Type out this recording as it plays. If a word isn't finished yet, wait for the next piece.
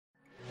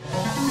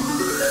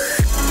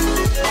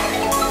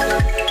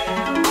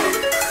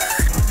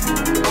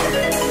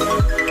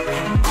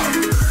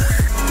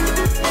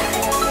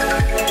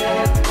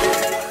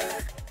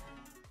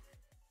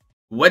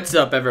What's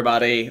up,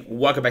 everybody?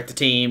 Welcome back to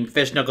Team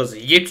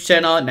FISHKNUCKLES YouTube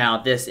channel. Now,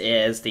 this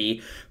is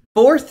the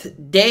fourth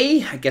day,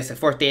 the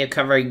fourth day of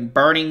covering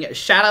Burning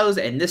Shadows,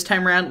 and this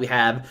time around we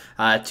have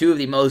two of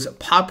the most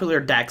popular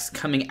decks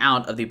coming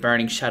out of the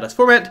Burning Shadows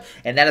format,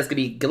 and that is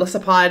going to be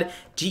Golisopod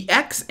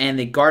GX and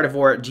the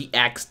Gardevoir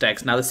GX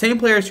decks. Now, the same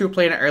players who were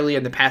playing it earlier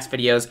in the past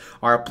videos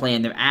are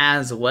playing them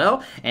as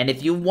well, and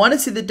if you want to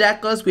see the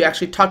deck list, we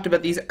actually talked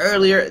about these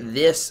earlier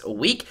this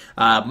week.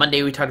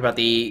 Monday we talked about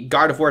the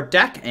Gardevoir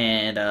deck,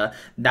 and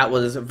that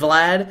was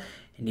Vlad.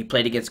 And he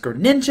played against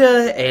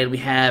Greninja, and we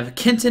have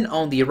Kenton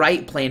on the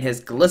right playing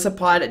his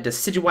Golisopod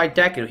Decidueye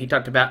deck, and he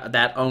talked about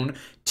that on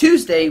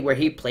Tuesday where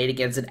he played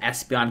against an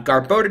Espeon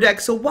Garbodor deck,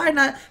 so why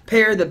not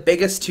pair the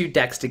biggest two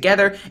decks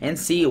together and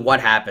see what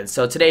happens.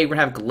 So today we're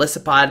going to have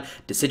Golisopod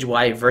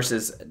Decidueye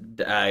versus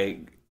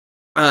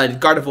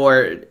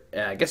Gardevoir,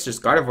 I guess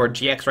just Gardevoir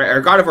GX, right?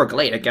 Or Gardevoir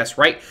Gallade, I guess,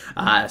 right?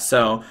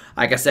 So,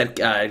 like I said,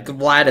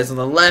 Vlad is on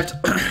the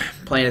left,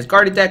 playing his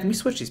Guardian deck. Let me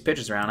switch these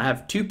pictures around. I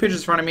have two pictures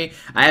in front of me.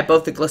 I have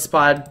both the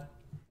Golisopod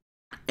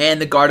and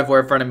the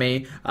Gardevoir in front of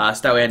me, so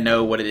that way I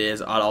know what it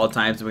is at all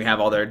times, and we have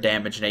all their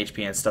damage and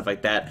HP and stuff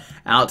like that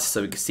out,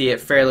 so we can see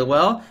it fairly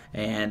well,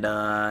 and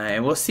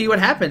we'll see what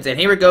happens. And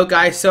here we go,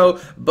 guys.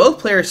 So both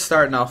players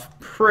starting off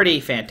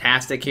pretty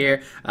fantastic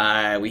here.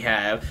 We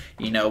have,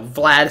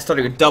 Vlad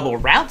starting with double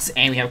routes,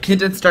 and we have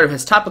Kenton starting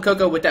with his Tapu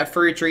Koko with that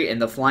Furry Tree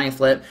and the Flying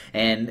Flip,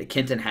 and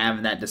Kenton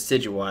having that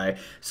Decidueye.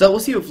 So we'll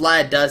see what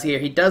Vlad does here.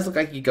 He does look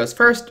like he goes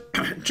first,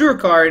 drew a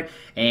card,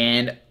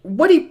 and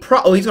what he's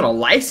going to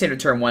Life Center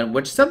turn one,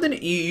 which is something you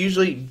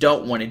usually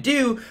don't want to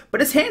do,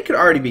 but his hand could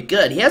already be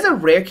good. He has a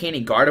rare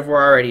candy Gardevoir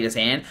already in his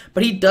hand,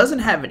 but he doesn't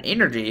have an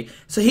energy,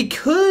 so he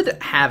could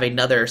have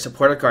another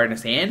supporter card in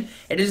his hand,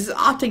 and is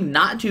opting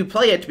not to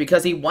play it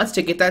because he wants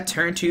to get that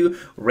turn 2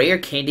 rare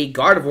candy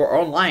Gardevoir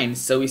online.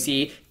 So we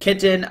see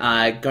Kenton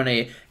going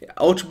to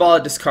Ultra Ball,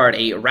 discard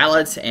a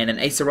Rowlet and an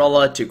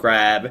Acerola to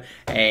grab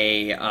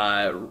a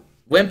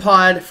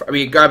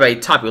Wimpod, grab a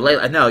Tapu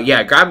Lele,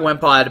 grab a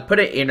Wimpod, put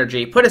an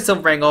Energy, put a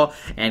Silverangle,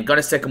 and go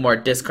to Sycamore,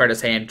 discard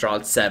his hand,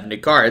 draw 70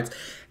 cards.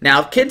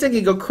 Now, Kenton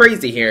can go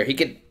crazy here. He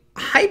could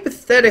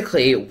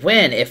hypothetically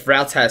win if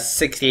Routes has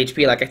 60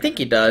 HP, like I think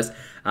he does.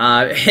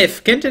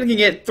 If Kenton can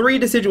get 3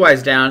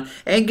 Decidueyes down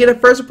and get a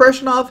first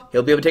impression off,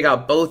 he'll be able to take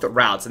out both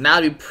routes, and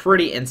that would be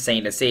pretty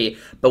insane to see.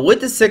 But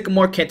with the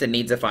Sycamore, Kenton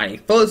needs to find a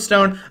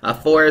Floatstone, a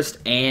Forest,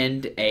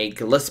 and a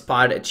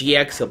Golisopod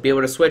GX. He'll be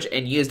able to switch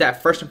and use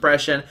that first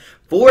impression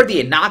for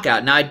the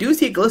knockout. Now, I do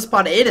see a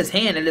Golisopod in his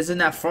hand. It is in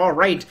that far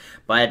right,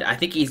 but I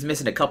think he's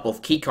missing a couple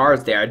of key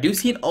cards there. I do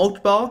see an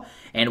Ultra Ball,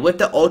 and with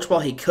the Ultra Ball,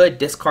 he could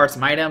discard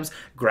some items,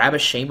 grab a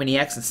Shaman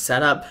EX, and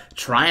set up,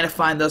 trying to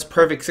find those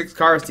perfect 6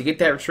 cards to get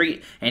that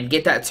retreat and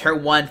get that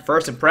turn 1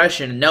 first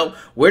impression. Nope,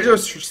 we're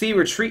just see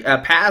retreat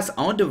pass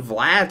onto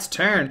Vlad's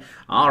turn.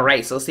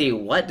 Alright, so let's see,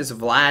 what does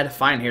Vlad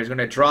find here? He's going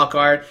to draw a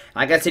card.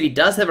 Like I said, he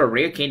does have a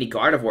rare candy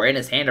Gardevoir in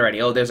his hand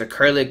already. Oh, there's a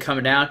Curly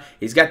coming down.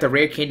 He's got the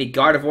rare candy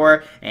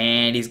Gardevoir,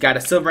 and he's got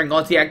a Silver and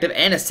Gold active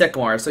and a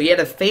Sycamore. So he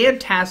had a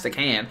fantastic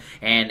hand,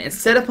 and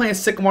instead of playing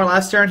Sycamore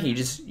last turn, he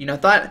just,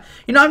 thought,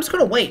 I'm just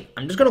going to wait.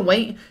 I'm just going to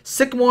wait.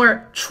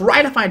 Sycamore,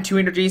 try to find 2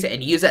 energies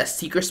and use that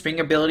Secret Spring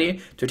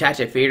ability to attach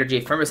a free energy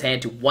from his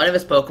hand to one of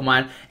his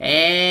Pokemon,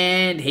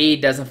 and he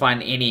doesn't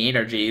find any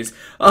energies.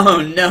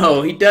 Oh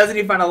no, he doesn't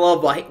even find a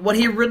Love Ball.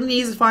 What he really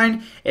needs to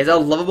find is a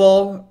Love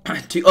Ball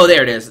to, oh,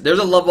 there it is. There's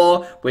a Love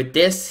Ball. With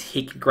this,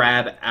 he can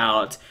grab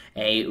out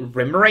a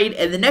Remoraid,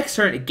 and the next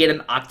turn get an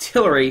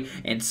Octillery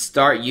and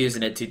start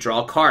using it to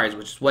draw cards,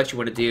 which is what you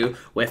want to do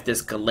with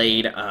this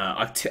Gallade,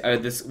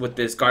 with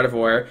this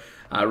Gardevoir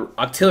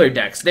Octillery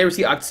deck. So there we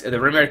see the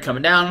Remoraid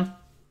coming down.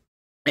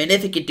 And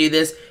if he can do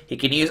this, he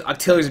can use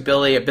Octillery's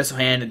ability, Abyssal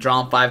Hand, to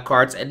draw 5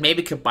 cards, and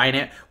maybe combine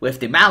it with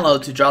the Mallow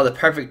to draw the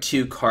perfect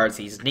 2 cards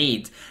he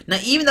needs. Now,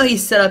 even though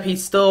he's set up,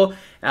 he's still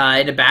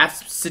in a bad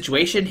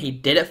situation. He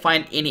didn't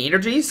find any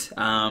energies,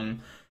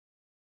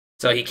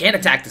 so he can't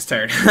attack this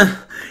turn.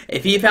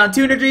 If he found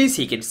 2 energies,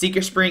 he can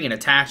Secret Spring and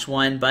attach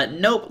 1, but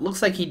nope,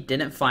 looks like he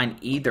didn't find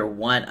either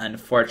one,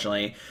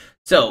 unfortunately.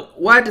 So,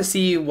 we'll have to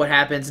see what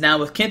happens. Now,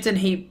 with Kenton,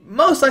 he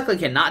most likely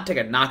cannot take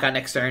a knockout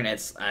next turn.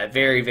 It's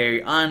very,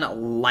 very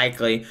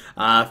unlikely.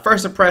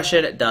 First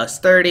impression does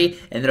 30,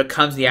 and then it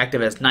comes the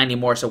active as 90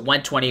 more, so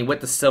 120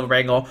 with the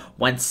Silverangle,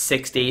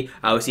 160.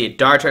 We see a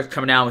Dartrix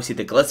coming down. We see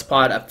the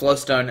Golisopod, a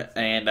Flowstone,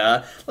 and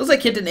looks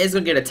like Kenton is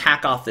going to get an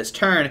attack off this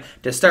turn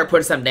to start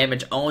putting some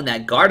damage on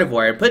that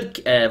Gardevoir and put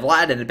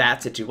Vlad in a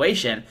bad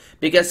situation,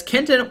 because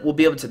Kenton will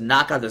be able to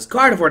knock out this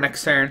Gardevoir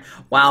next turn,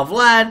 while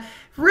Vlad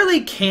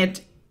really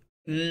can't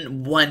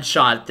one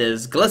shot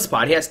this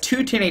Golisopod. He has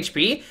 210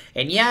 HP,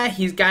 and yeah,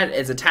 he's got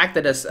his attack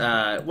that does,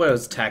 what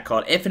was attack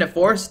called? Infinite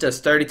Force,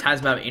 does 30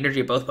 times the amount of energy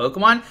of both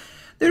Pokemon.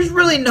 There's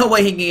really no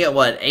way he can get,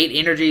 what, 8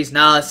 energies?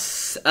 No,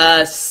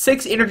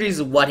 6 energies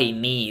is what he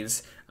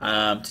needs.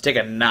 to take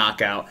a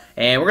knockout.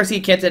 And we're going to see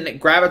Kenton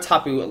grab a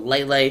Tapu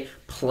Lele,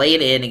 play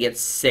it in, and get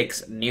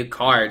 6 new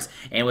cards.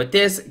 And with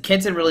this,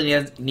 Kenton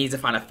really needs to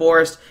find a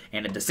Forest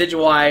and a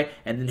Decidueye,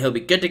 and then he'll be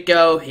good to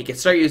go. He can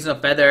start using the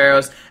Feather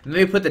Arrows,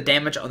 maybe put the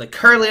damage on the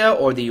Curlia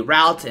or the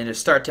Route, and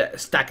just start to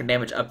stacking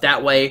damage up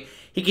that way.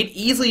 He can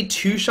easily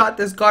two-shot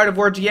this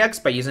Gardevoir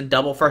GX by using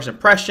double first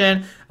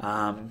impression.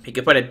 He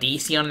could put a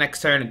DC on the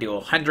next turn and do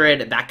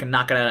 100. That can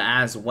knock it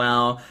out as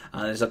well.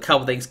 There's a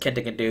couple things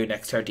Kenton can do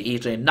next turn to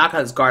easily knock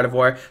out his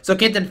Gardevoir. So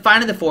Kenton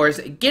finding the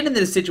Forest, getting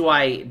the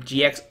Decidueye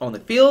GX on the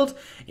field.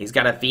 He's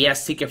got a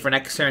VS Seeker for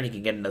next turn. He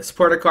can get another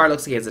supporter card.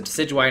 Looks like he has a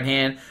Decidueye in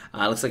hand.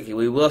 Looks like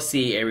we will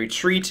see a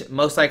retreat,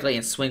 most likely,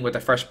 and swing with the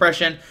first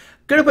impression.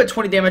 Gonna put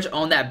 20 damage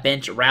on that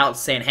bench Route,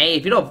 saying, hey,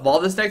 if you don't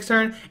evolve this next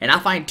turn, and I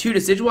find 2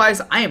 Decidueyes,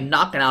 I am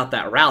knocking out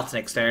that Route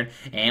next turn,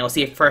 and we'll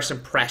see a first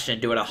impression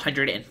do it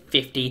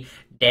 150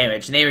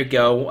 damage. And there we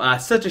go.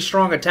 Such a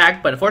strong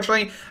attack, but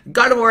unfortunately,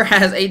 Gardevoir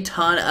has a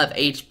ton of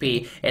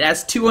HP. It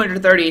has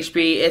 230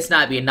 HP. It's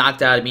not being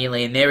knocked out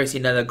immediately, and there we see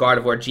another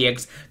Gardevoir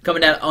GX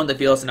coming out on the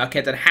field, so now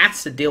Kenton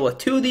has to deal with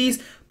 2 of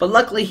these. But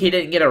luckily, he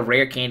didn't get a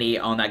rare candy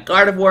on that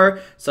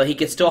Gardevoir, so he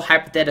could still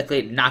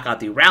hypothetically knock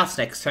out the Routes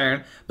next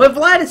turn. But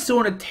Vlad is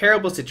still in a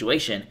terrible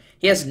situation.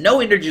 He has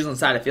no energies on the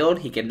side of the field.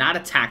 He cannot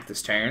attack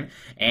this turn.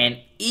 And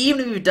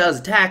even if he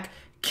does attack,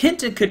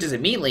 Kenton could just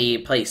immediately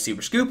play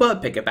Super Scoop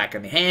Up, pick it back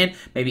in the hand,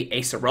 maybe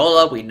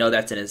Acerola. We know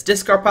that's in his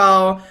discard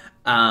pile.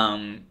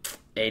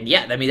 And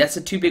yeah, I mean, that's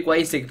the 2 big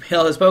ways to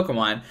kill his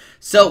Pokemon.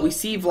 So we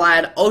see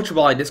Vlad Ultra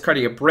Ball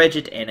discarding a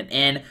Bridget and an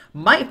N.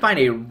 Might find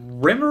a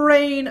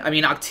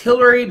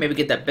Octillery, maybe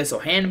get that Bissell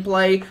Hand in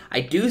play. I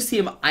do see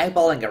him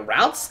eyeballing a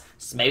Routes.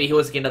 So maybe he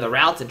wants to get another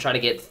Routes and try to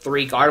get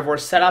 3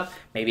 Gardevoirs set up.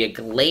 Maybe a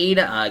Gallade.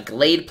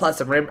 Gallade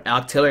plus a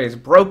Octillery is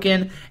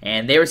broken.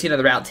 And they were seeing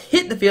another Routes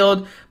hit the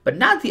field, but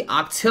not the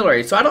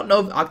Octillery. So I don't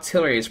know if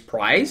Octillery is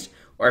prized,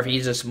 or if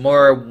he just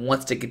more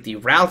wants to get the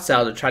Routes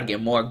out to try to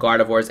get more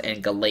Gardevoirs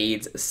and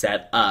Gallades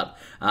set up.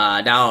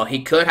 Now,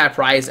 he could have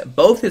prized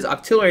both his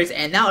Octilleries,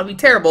 and that would be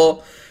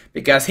terrible,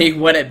 because he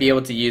wouldn't be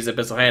able to use a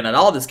Bissell Hand at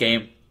all this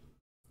game,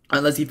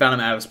 unless he found him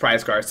out of his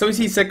prize card. So we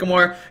see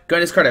Sycamore going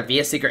to discard a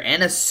VS Seeker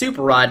and a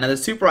Super Rod. Now the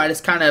Super Rod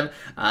is kind of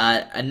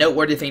a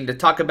noteworthy thing to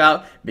talk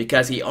about,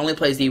 because he only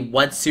plays the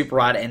 1 Super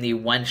Rod and the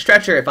 1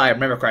 Stretcher, if I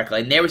remember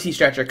correctly. And there we see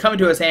Stretcher coming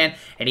to his hand,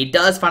 and he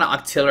does find an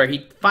Octillery.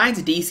 He finds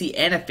a DC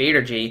and a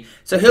Fader G,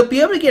 so he'll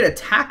be able to get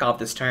attack off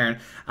this turn.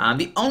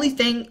 The only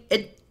thing,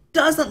 it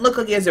doesn't look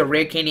like he has a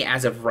rare candy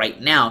as of right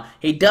now.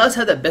 He does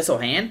have the Bissell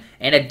Hand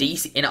and a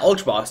DC and an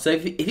Ultra Ball, so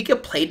if he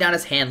could play down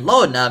his hand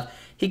low enough,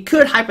 he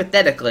could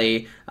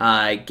hypothetically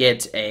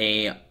get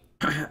a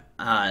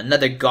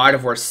another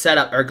Gardevoir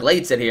setup or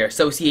Glade set here.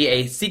 So we see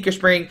a Seeker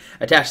Spring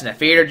attached to that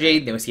Fader G,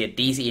 then we see a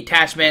DC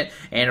attachment,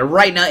 and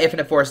right now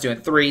Infinite Force doing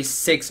 3,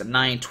 6,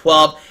 9,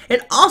 12.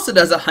 It also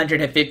does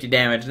 150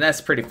 damage, and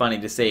that's pretty funny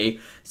to see.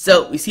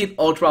 So we see an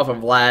Ultra Ball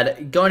from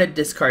Vlad going to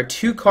discard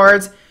 2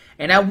 cards.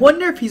 And I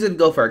wonder if he's going to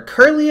go for a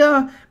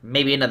Curlia,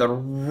 maybe another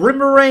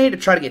Remoraid to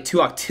try to get 2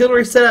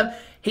 Octillery set up.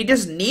 He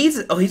just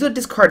needs, oh, he's going to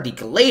discard the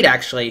Gallade,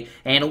 actually.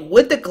 And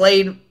with the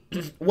Gallade,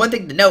 one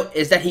thing to note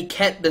is that he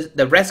kept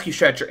the Rescue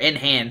Stretcher in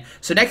hand.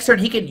 So next turn,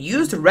 he can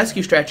use the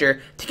Rescue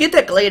Stretcher to get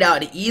that Gallade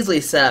out and easily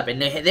set up.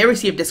 And they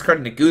receive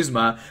discarding the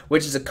Guzma,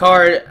 which is a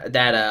card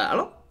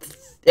that,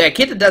 yeah,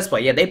 Kenton does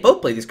play. Yeah, they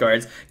both play these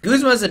cards.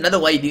 Guzma is another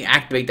way you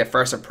activate the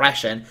first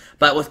impression.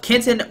 But with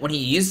Kenton, when he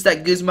uses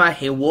that Guzma,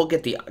 he will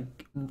get the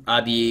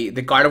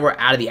Gardevoir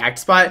out of the active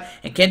spot,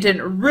 and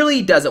Kenton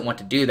really doesn't want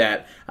to do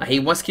that. He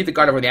wants to keep the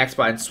Gardevoir in the active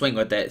spot and swing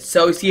with it.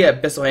 So we see a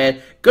Bissell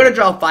Hand, going to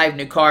draw 5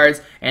 new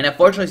cards, and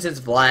unfortunately, since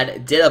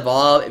Vlad did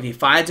evolve, if he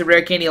finds a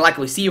rare candy like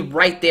we see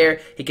right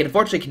there, he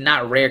unfortunately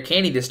cannot rare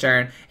candy this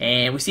turn,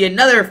 and we see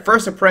another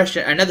first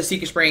impression, another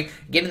Seeker Spring,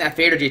 getting that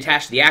Fader G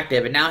attached to the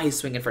active, and now he's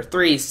swinging for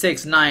 3,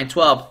 6, 9,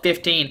 12,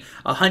 15,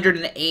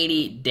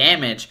 180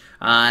 damage.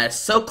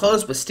 So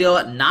close, but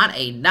still not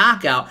a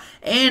knockout.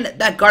 And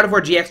that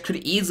Gardevoir GX could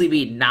easily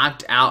be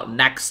knocked out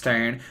next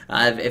turn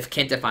if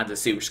Kenton finds a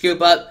Super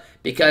Scoop Up,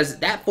 because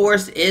that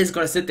Forest is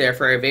going to sit there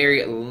for a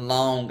very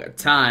long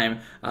time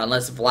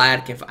unless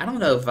Vlad can. I don't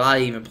know if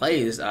Vlad even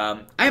plays.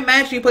 I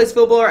imagine he plays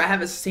Field Blower. I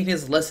haven't seen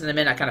his list in a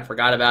minute. I kind of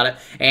forgot about it.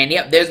 And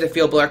yep, there's the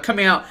Field Blower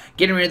coming out,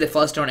 getting rid of the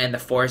Flustone and the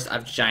Forest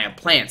of Giant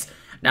Plants.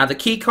 Now, the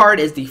key card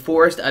is the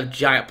Forest of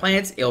Giant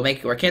Plants. It will make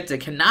it where Kenton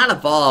cannot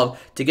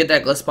evolve to get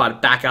that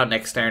Golisopod back out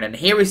next turn. And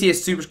here we see a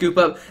Super Scoop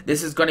Up.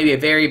 This is going to be a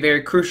very,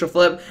 very crucial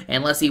flip.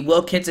 And let's see,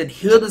 will Kenton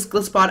heal this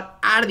Golisopod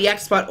out of the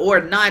active spot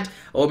or not?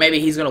 Or maybe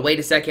he's going to wait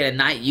a second and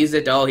not use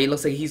it. Oh, he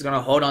looks like he's going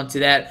to hold on to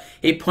that.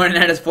 He pointed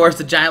at his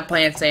Forest of Giant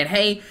Plants saying,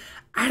 hey,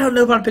 I don't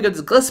know if I'm going to pick up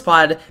this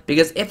Golisopod,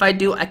 because if I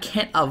do, I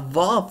can't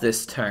evolve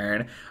this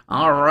turn.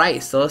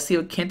 Alright, so let's see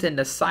what Kenton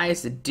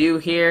decides to do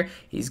here.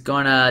 He's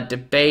going to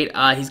debate.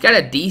 He's got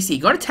a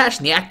DC. Going to attach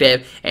in the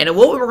active. And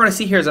what we're going to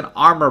see here is an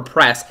Armor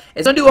Press.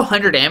 It's going to do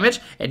 100 damage.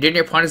 And during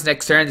your opponent's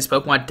next turn, this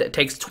Pokemon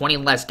takes 20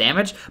 less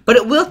damage. But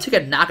it will take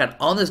a knockout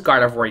on this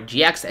Gardevoir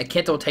GX. And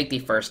Kenton will take the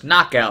first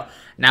knockout.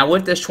 Now,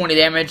 with this 20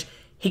 damage,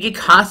 he could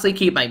constantly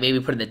keep, like, maybe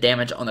putting the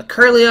damage on the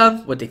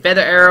Kirlia with the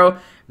Feather Arrow,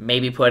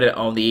 maybe put it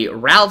on the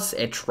routes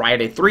and try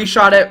to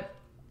 3-shot it.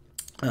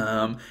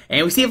 And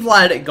we see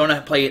Vlad going to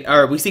play,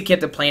 or we see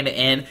Kenton playing it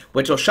in,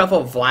 which will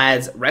shuffle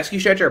Vlad's Rescue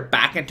Stretcher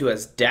back into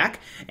his deck.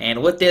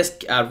 And with this,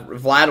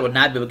 Vlad would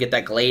not be able to get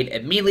that Gallade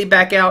immediately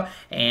back out.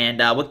 And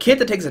when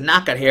Kenton takes a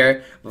knockout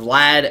here,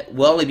 Vlad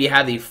will only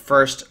have the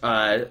first,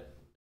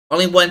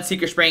 only one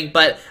Secret Spring.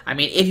 But, I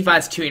mean, if he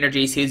finds 2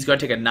 energies, he's going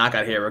to take a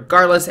knockout here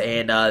regardless.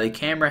 And the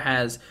camera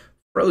has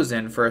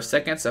frozen for a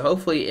second, so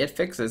hopefully it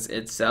fixes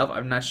itself.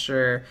 I'm not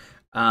sure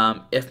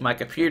if my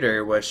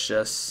computer was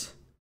just...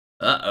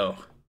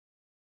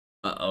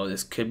 Uh-oh,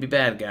 this could be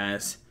bad,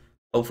 guys.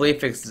 Hopefully it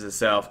fixes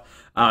itself.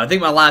 I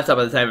think my laptop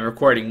at the time of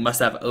recording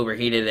must have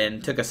overheated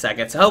and took a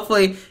second. So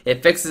hopefully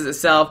it fixes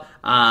itself.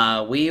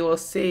 We will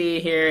see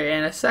here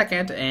in a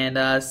second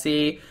and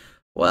see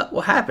what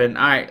will happen.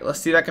 Alright, let's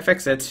see if I can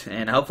fix it.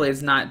 And hopefully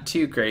it's not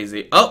too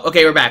crazy. Oh,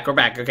 okay, we're back.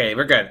 Okay,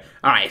 we're good.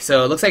 Alright,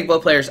 so it looks like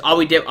both players, all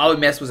we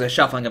missed was a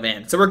shuffling of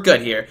in. So we're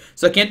good here.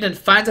 So Kenton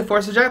finds a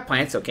Force of Giant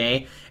Plants,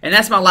 okay. And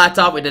that's my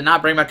laptop. We did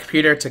not bring my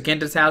computer to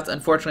Kenton's house.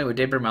 Unfortunately, we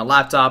did bring my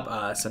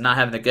laptop, so not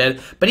having the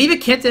good. But even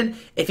Kenton,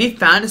 if he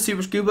found a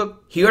Super Scoop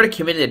Up, he already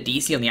committed a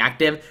DC on the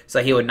active,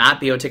 so he would not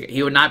be able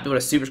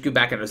to Super Scoop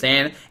back into his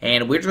hand.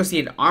 And we're just going to see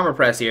an Armor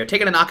Press here.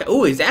 Taking a knockout.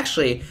 Oh, he's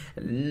actually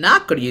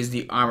not going to use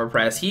the Armor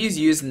Press. He's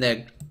using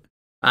the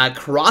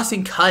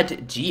Crossing Cut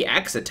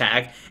GX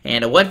attack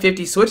and a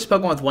 150 switch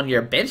Pokemon with one of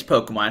your bench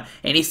Pokemon.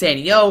 And he's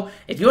saying, yo,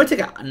 if you want to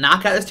take a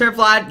knockout this turn,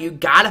 Vlad, you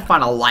gotta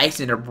find a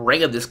license to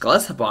bring up this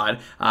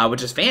Golisopod,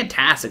 which is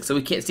fantastic. So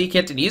we can't see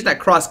Kenton use that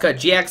Cross Cut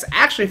GX.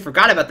 Actually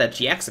forgot about that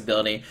GX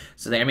ability.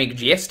 So they make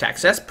GX attack.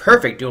 So that's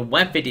perfect. Doing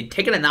 150,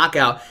 taking a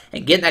knockout,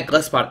 and getting that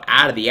Golisopod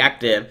out of the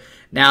active.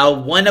 Now,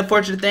 one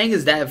unfortunate thing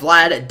is that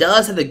Vlad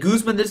does have the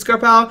Guzma in the discard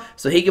pile,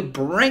 so he can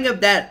bring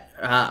up that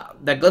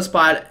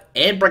Golisopod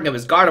and bring up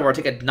his Gardevoir,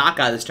 take a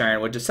knockout this turn,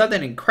 which is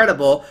something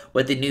incredible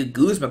with the new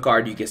Guzma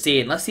card you can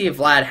see. And let's see if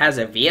Vlad has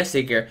a VS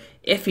Seeker.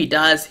 If he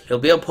does, he'll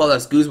be able to pull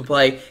this Guzma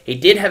play. He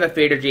did have a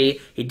Fader G,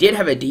 he did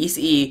have a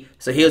DCE,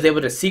 so he was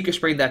able to Secret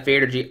Spring that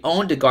Fader G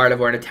onto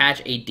Gardevoir and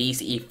attach a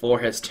DCE for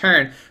his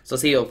turn. So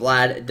let's see what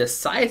Vlad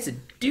decides to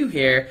do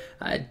here.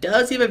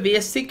 Does he have a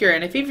VS Seeker?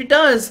 And if he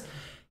does,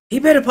 he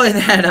better play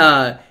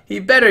that, he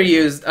better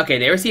use, okay,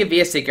 they see a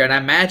VS Seeker, and I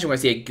imagine we're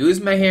going to see a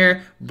Guzma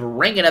here,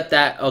 bringing up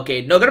that,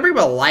 okay, no, gonna bring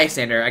up a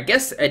Lysander. I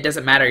guess it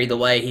doesn't matter either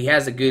way. He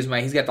has a Guzma,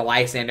 he's got the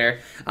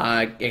Lysander,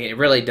 it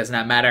really does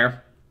not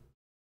matter.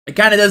 It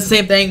kind of does the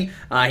same thing.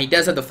 He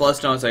does have the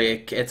Flowstone, so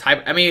it's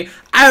hyper. I mean,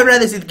 I would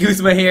rather see the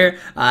Guzma here,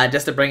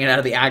 just to bring it out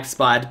of the active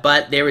spot.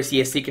 But there we see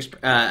a Secret,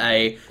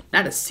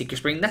 not a Secret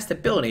Spring. That's the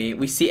ability.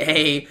 We see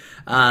an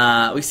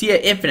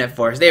Infinite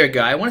Force. There we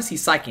go. I want to see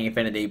Psychic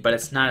Infinity, but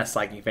it's not a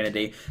Psychic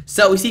Infinity.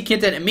 So we see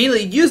Kenton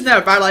immediately using that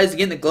Revitalize,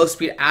 getting the Glow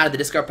Speed out of the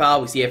discard pile.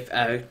 We see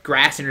a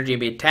Grass Energy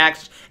being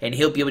attacked, and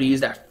he'll be able to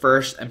use that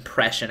First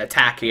Impression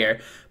attack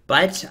here.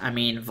 But I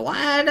mean,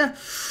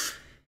 Vlad.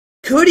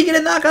 Could he get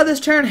a knockout this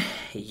turn?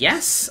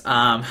 Yes.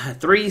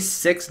 3,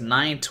 6,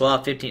 9,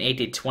 12, 15,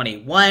 18,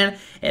 21.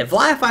 If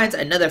Vlad finds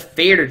another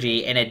Fader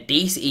G and a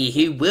DCE,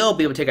 he will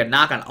be able to take a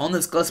knockout on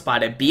this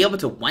Golisopod and be able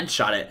to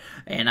one-shot it.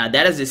 And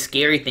that is a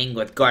scary thing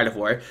with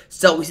Gardevoir.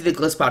 So we see the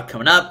Golisopod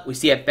coming up. We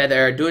see a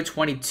Feather doing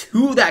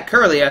 22 that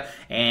Kirlia,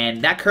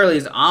 and that Kirlia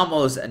is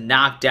almost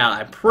knocked out.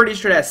 I'm pretty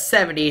sure that's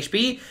 70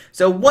 HP.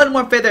 So one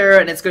more Feather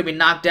and it's going to be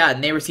knocked out,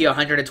 and there we see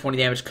 120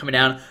 damage coming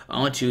down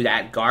onto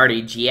that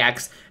Guardy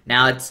GX.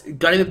 Now it's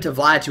going to be up to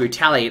Vlad to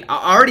retaliate.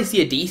 I already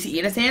see a DC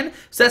in his hand,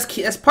 so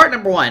that's part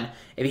number one.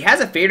 If he has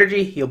a Fader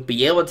G, he'll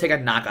be able to take a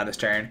knockout this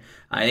turn.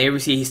 There we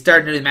see he's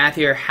starting to do the math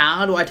here.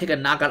 How do I take a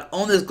knockout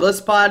on this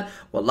Golisopod?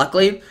 Well,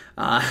 luckily,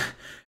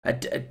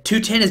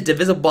 210 is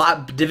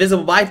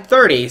divisible by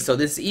 30, so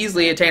this is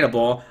easily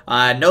attainable.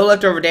 No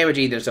leftover damage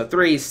either, so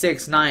 3,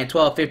 6, 9,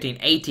 12, 15,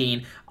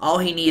 18. All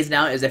he needs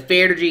now is a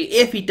Fader G.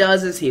 If he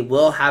does this, he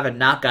will have a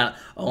knockout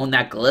on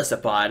that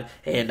Golisopod,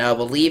 and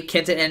will leave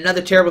Kenton in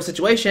another terrible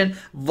situation.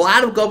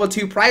 Vlad will go with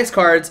 2 prize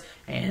cards,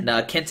 and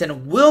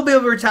Kenton will be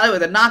able to retaliate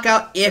with a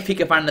knockout if he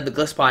can find another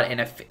Golisopod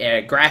and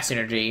a Grass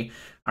Energy.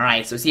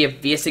 Alright, so we see a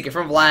VS Seeker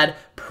from Vlad.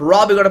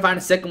 Probably going to find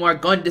a Sycamore.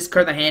 Going to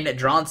discard the hand,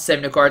 drawing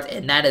 7 new cards,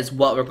 and that is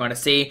what we're going to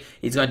see.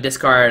 He's going to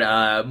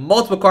discard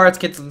multiple cards.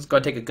 Kenton's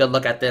going to take a good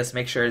look at this,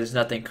 make sure there's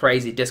nothing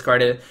crazy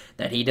discarded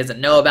that he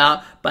doesn't know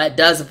about. But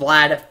does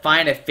Vlad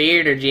find a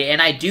Fader G? And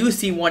I do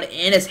see one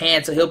in his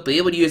hand, so he'll be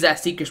able to use that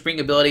Secret Spring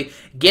ability,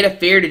 get a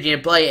Fader G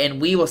in play,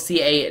 and we will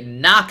see a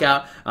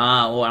knockout.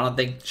 Well, I don't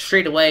think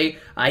straight away.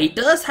 He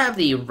does have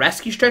the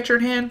Rescue Stretcher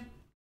in hand,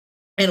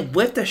 and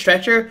with the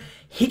Stretcher,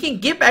 he can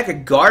get back a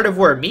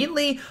Gardevoir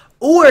immediately,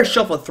 or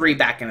shuffle 3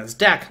 back in his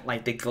deck,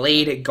 like the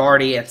Gallade,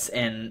 Guardy,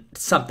 and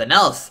something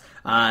else.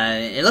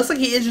 It looks like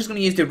he is just going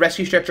to use the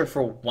Rescue Stretcher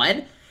for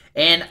 1,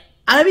 and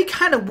I'd be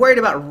kind of worried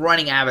about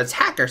running out of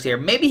attackers here.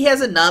 Maybe he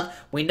has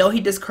enough. We know he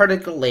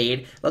discarded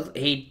Gallade. Look,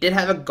 he did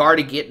have a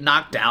Guardy get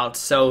knocked out,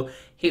 so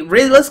he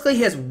realistically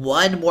has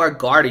one more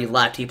Guardy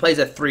left. He plays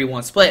a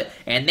 3-1 split,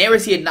 and there we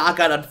see a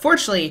knockout.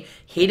 Unfortunately,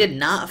 he did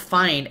not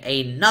find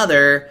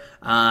another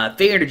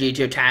Figure Energy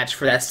to attach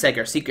for that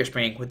second Seeker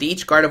Spring. With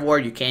each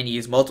Gardevoir, you can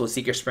use multiple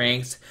Seeker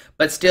Springs,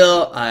 but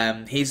still,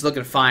 he's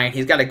looking fine.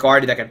 He's got a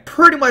Guardy that can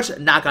pretty much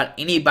knock out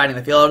anybody in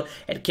the field,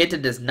 and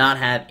Kenton does not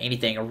have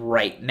anything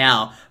right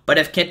now. But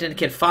if Kenton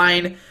can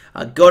find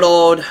a good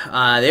old,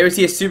 there we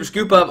see a Super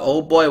Scoop Up.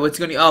 Oh boy, what's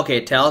going to be?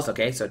 Okay, Tails.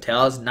 Okay, so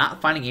Tails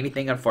not finding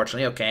anything,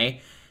 unfortunately.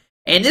 Okay.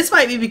 And this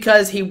might be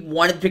because he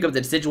wanted to pick up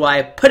the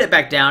Decidueye, put it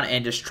back down,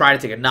 and just try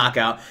to take a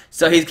knockout.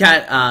 So he's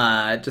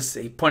got,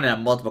 he pointed at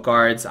multiple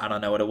cards. I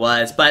don't know what it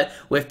was. But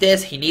with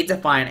this, he needs to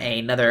find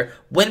another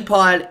Wind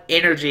Pod,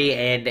 Energy,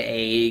 and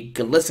a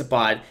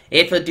Golisopod.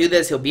 If he'll do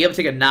this, he'll be able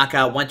to take a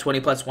knockout. 120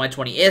 plus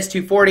 120 is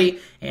 240,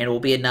 and will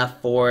be enough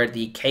for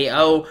the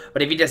KO.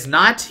 But if he does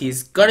not,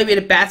 he's going to be in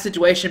a bad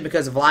situation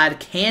because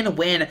Vlad can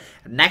win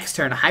next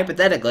turn,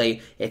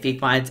 hypothetically, if he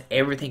finds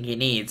everything he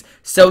needs.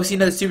 So we see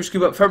another Super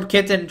Scoop Up from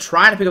Kenton,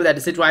 trying to pick up that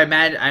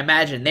Decidueye. I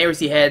imagine there we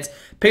see heads,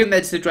 pick up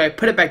that Decidueye,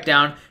 put it back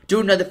down, do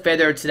another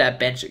feather to that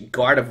bench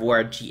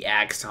Gardevoir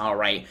GX.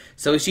 Alright,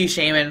 so we see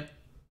Shaman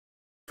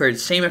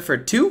for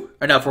 2?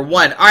 Or no, for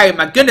 1. Alright,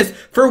 my goodness.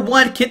 For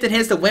 1, Kenton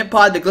hits the Wind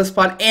Pod, the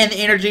Golisopod, and the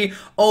Energy.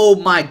 Oh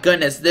my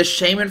goodness. The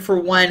Shaman for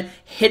 1,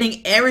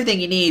 hitting everything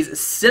he needs.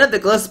 Set up the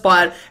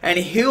Golisopod, and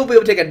he'll be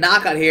able to take a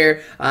knockout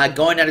here,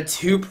 going down to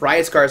 2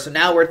 prize cards. So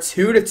now we're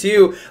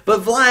 2-2.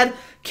 But Vlad,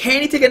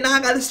 can he take a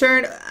knockout this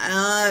turn?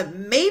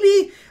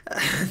 Maybe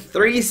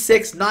 3,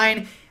 6,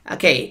 9.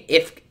 Okay,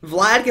 if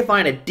Vlad can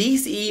find a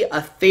DC,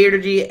 a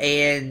Fairy,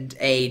 and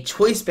a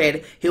Choice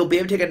Band, he'll be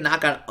able to take a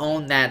knockout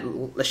on that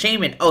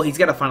Shaman. Oh, he's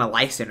got to find a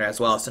Life Center as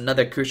well, so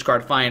another crucial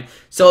card find.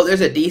 So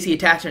there's a DC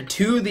attachment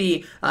to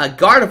the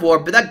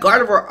Gardevoir, but that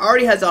Gardevoir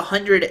already has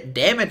 100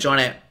 damage on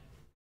it.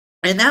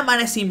 And that might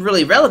not seem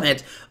really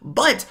relevant,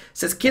 but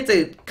since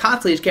Kenton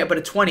constantly can't put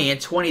a 20 and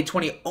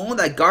 20 on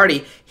that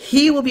Guardy,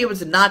 he will be able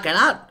to knock it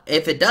out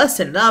if it does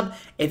set it up.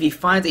 If he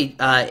finds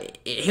a,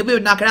 he'll be able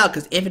to knock it out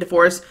because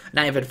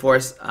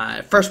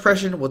First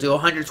Person will do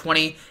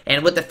 120,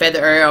 and with the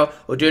Feather Arrow,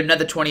 we'll do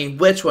another 20,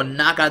 which will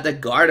knock out the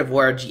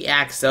Gardevoir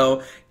GX.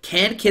 So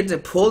can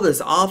Kenton pull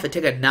this off and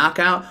take a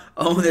knockout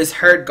on this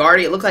hurt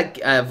Guardy? It looked like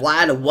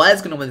Vlad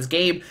was going to win this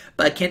game,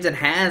 but Kenton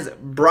has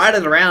brought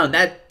it around.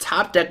 That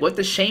top deck with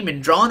the Shaman,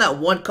 drawing that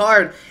 1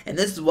 card, and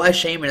this is why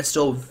Shaman is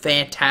still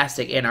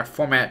fantastic in our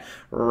format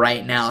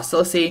right now. So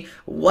let's see,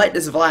 what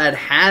does Vlad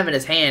have in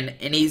his hand?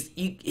 And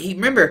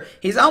remember,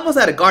 he's almost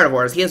out of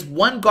Gardevoirs. He has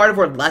 1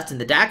 Gardevoir left in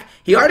the deck.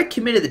 He already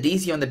committed the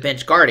DC on the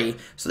bench Guardy,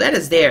 so that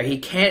is there. He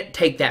can't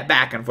take that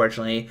back,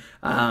 unfortunately.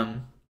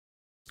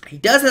 He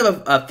does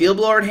have a Field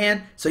Blower in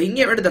hand, so he can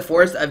get rid of the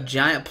Forest of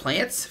Giant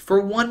Plants for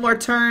 1 more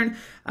turn.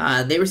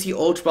 They receive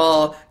Ultra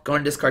Ball, going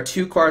to discard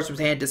 2 cards from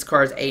his hand,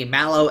 discards a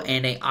Mallow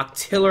and a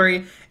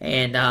Octillery,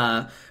 and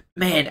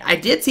man, I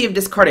did see him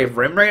discard a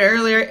Rimray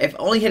earlier. If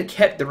only he had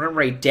kept the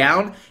Rimray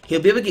down,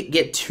 he'll be able to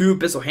get 2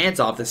 Abyssal Hands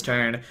off this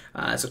turn,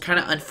 so kind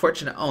of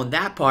unfortunate on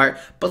that part.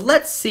 But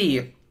let's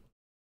see.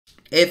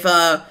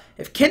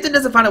 If Kenton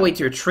doesn't find a way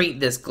to retreat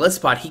this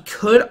Golisopod, he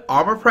could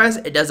Armor Press.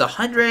 It does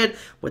 100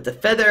 with the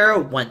Feather,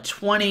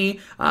 120,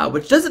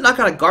 which doesn't knock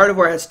out a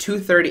Gardevoir, has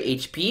 230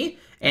 HP.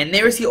 And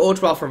there we see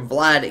Ultra Ball from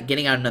Vlad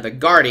getting out another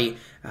Guardy.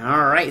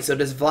 Alright, so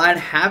does Vlad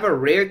have a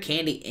rare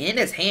candy in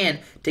his hand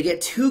to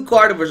get 2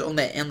 Gardevoirs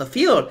on the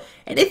field?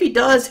 And if he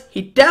does,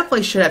 he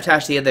definitely should have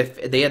attached the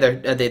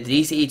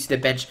DC to the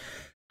bench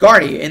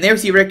Guardy. And there we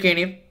see rare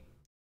candy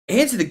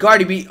into the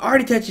Guardy. We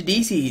already touched a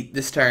DC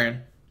this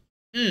turn.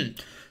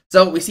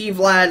 So we see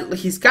Vlad,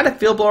 he's got a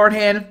Field Blower in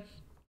hand.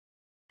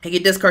 He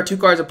can discard 2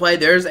 cards to play.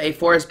 There's a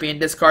Forest being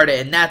discarded,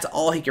 and that's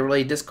all he can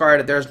really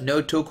discard. There's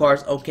no 2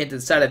 cards on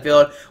Kenton's side of the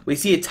field. We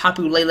see a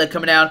Tapu Lele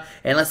coming out,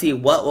 and let's see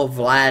what will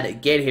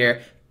Vlad get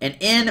here. An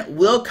N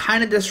will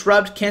kind of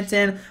disrupt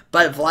Kenton,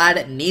 but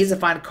Vlad needs to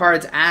find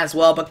cards as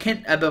well. But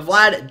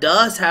Vlad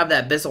does have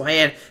that Abyssal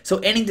Hand, so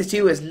ending to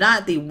 2 is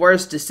not the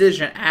worst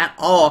decision at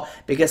all,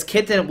 because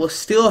Kenton will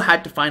still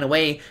have to find a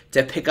way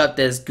to pick up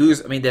this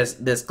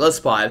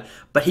Golisopod.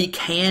 But he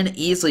can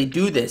easily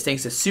do this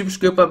thanks to Super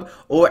Scoop Up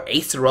or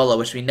Acerola,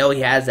 which we know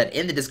he has that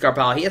in the discard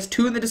pile. He has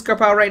 2 in the discard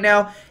pile right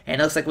now,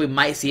 and it looks like we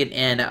might see an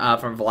N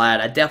from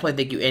Vlad. I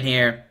definitely think you in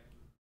here.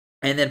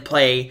 And then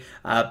play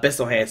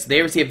Abyssal Hand. So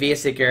they receive a VS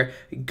Sticker.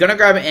 Gonna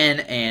grab it in,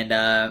 and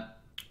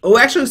oh,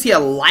 actually we see a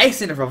Life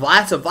Center for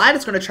Vlad. So Vlad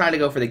is gonna try to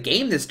go for the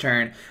game this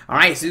turn.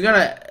 Alright, so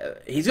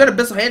he's gonna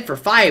Abyssal Hand for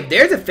 5.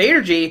 There's a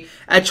Fadergy,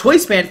 a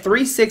Choice Band,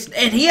 3, 6,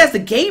 and he has the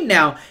game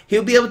now.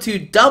 He'll be able to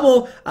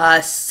double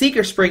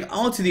Seeker Spring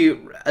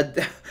onto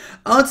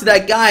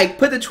that guy,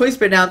 put the Choice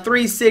Band down,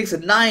 3, 6,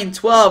 9,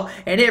 12,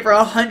 and hit for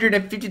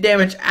 150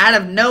 damage out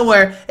of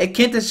nowhere. And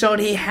Kenton showed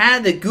he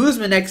had the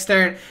Guzman next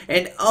turn,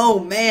 and oh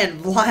man,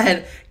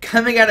 Vlad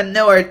coming out of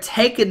nowhere,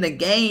 taking the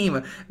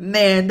game.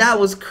 Man, that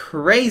was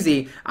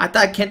crazy. I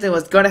thought Kenton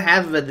was going to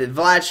have it, but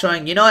Vlad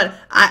showing, you know what,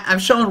 I'm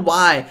showing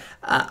why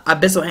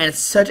Abyssal Hand is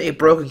such a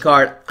broken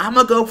card. I'm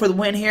going to go for the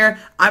win here.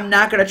 I'm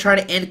not going to try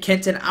to end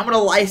Kenton. I'm going to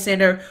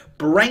Lysander,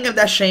 bring up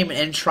that Shaman,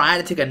 and try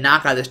to take a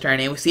knockout this turn.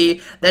 And we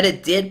see that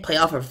it did play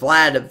off of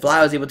Vlad.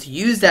 Vlad was able to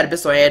use that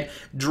Abyssal Hand,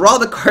 draw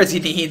the cards he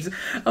needs.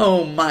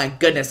 Oh my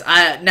goodness.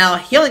 Now,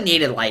 he only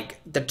needed like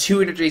the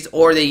 2 energies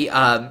or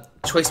the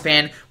Choice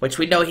Band, which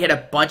we know he had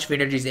a bunch of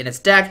energies in his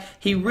deck.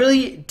 He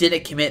really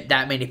didn't commit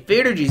that many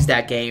energies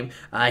that game.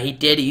 He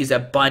did use a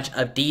bunch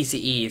of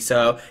DCE.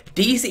 So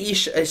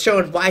DCE is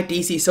showing why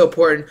DC is so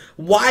important,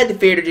 why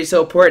the energy is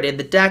so important in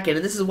the deck, and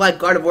this is why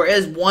Gardevoir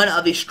is one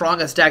of the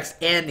strongest decks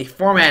in the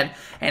format.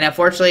 And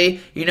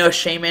unfortunately, you know,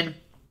 Shaman,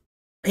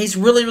 he's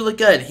really, really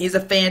good. He's a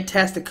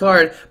fantastic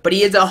card, but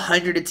he is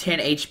 110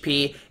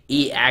 HP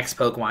EX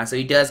Pokemon, so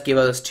he does give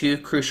us 2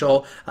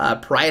 crucial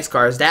prize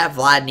cards that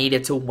Vlad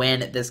needed to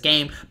win this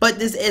game. But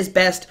this is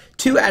best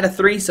 2 out of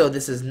 3, so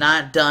this is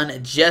not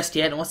done just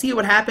yet, and we'll see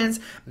what happens.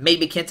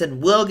 Maybe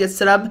Kenton will get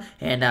set up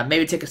and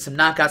maybe take some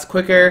knockouts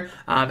quicker.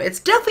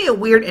 It's definitely a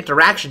weird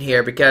interaction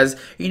here because,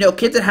 you know,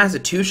 Kenton has to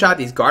 2-shot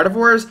these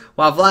Gardevoirs,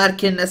 while Vlad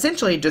can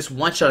essentially just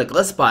 1-shot a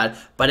Golisopod.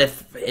 But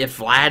if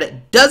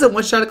Vlad doesn't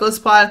 1-shot a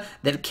Golisopod,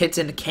 then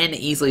Kenton can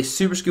easily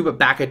Super Scoop it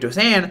back into his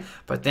hand,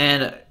 but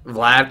then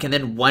Vlad can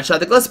then 1-shot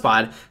the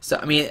Golisopod. So,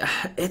 I mean,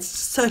 it's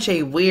such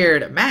a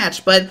weird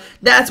match, but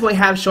that's what we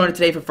have shown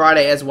today for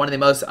Friday as one of the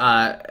most,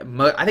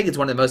 I think it's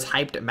one of the most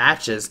hyped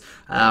matches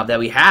that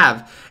we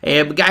have.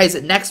 And guys,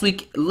 next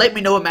week, let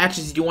me know what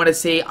matches you want to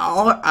see.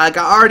 I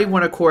already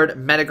want to record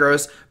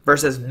Metagross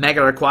versus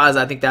Mega Rayquaza.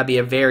 I think that'd be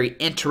a very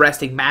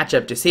interesting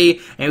matchup to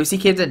see. And we see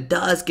Kenton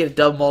does get a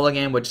double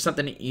mulligan, which is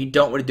something you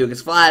don't want to do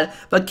against Vlad,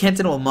 but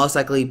Kenton will most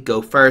likely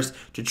go first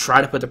to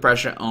try to put the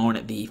pressure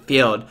on the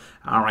field.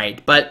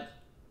 Alright, but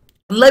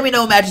let me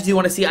know what matches you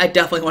want to see. I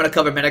definitely want to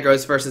cover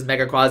Metagross versus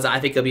Mega Rayquaza. I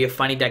think it'll be a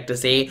funny deck to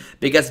see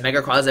because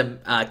Mega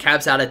Rayquaza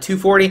caps out at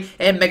 240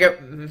 and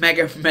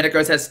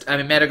Metagross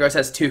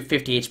has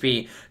 250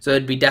 HP. So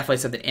it'd be definitely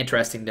something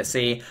interesting to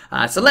see.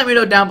 So let me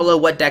know down below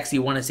what decks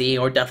you want to see,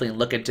 or definitely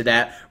look into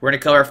that. We're going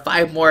to cover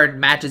 5 more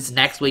matches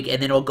next week,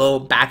 and then we'll go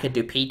back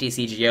into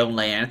PTCGO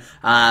land.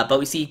 But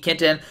we see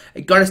Kenton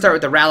going to start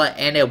with a Rowlet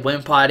and a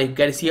Wimpod. You're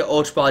going to see an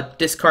Ultra Ball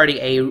discarding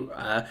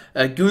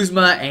a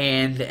Guzma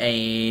and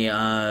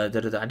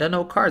a I don't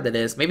know what card that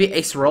is. Maybe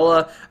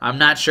Acerola. I'm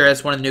not sure.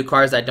 It's one of the new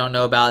cards I don't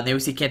know about. And then we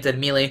see Kenton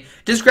immediately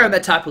just grab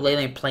that Tapu Lele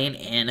and playing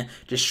in.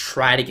 Just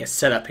try to get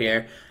set up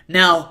here.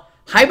 Now,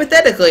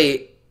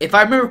 hypothetically, if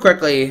I remember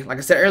correctly, like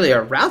I said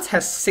earlier, Routes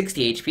has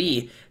 60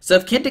 HP. So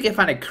if Kenton can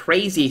find a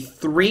crazy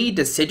 3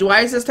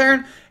 Decidueyes this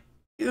turn,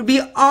 it would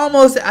be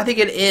almost, I think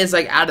it is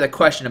like out of the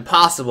question,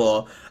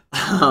 impossible.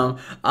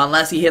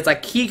 Unless he hits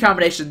like key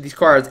combinations of these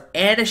cards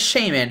and a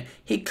Shaman,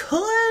 he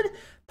could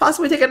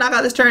possibly take a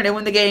knockout this turn and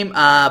win the game,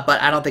 but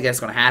I don't think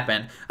that's going to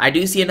happen. I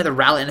do see another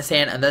Rowlet in his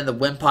hand, and then the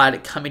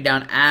Wimpod coming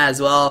down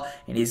as well,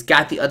 and he's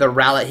got the other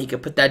Rowlet. He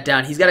could put that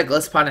down. He's got a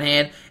Golisopod in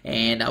hand,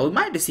 and we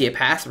might just see a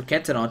pass from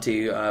Kenton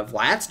onto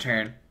Vlad's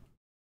turn.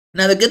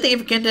 Now, the good thing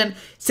for Kenton,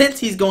 since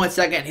he's going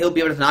second, he'll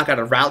be able to knock out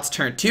a Routes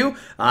turn 2.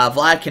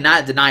 Vlad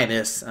cannot deny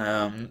this.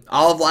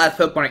 All of Vlad's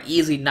Pokemon are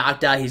easily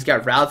knocked out. He's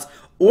got Routes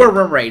or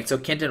Remoraid, so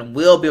Kenton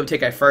will be able to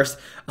take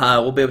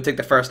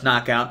the first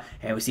knockout,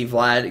 and we see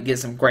Vlad get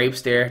some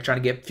grapes there, trying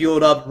to get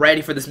fueled up,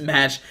 ready for this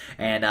match,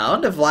 and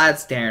on to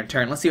Vlad's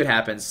turn. Let's see what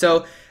happens.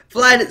 So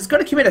Vlad is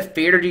going to commit a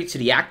Fairity to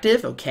the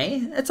active,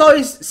 okay? It's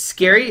always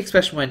scary,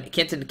 especially when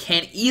Kenton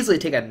can easily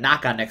take a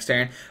knockout next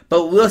turn,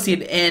 but we'll see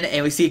it in,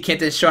 and we see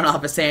Kenton showing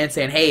off his hand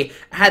saying, hey,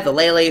 I had the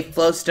Lele,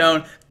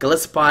 Flowstone,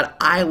 Golisopod,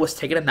 I was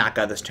taking a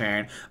knockout this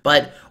turn,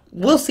 but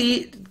we'll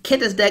see.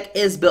 Kenton's deck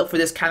is built for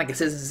this kind of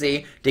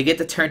consistency to get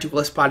the turn 2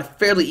 Golisopod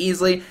fairly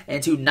easily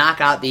and to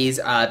knock out these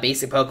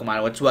basic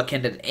Pokemon, which is what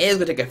Kenton is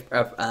going to take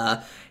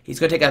he's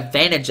going to take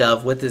advantage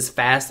of with his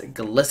fast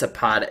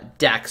Golisopod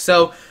deck.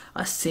 So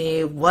let's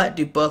see, what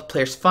do both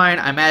players find?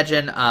 I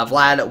imagine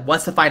Vlad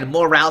wants to find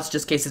more routes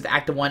just in case his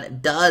active one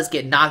does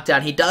get knocked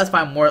down. He does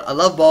find a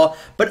Love Ball,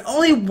 but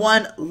only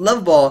 1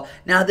 Love Ball.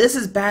 Now this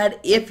is bad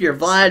if you're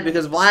Vlad,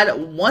 because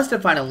Vlad wants to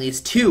find at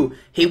least 2.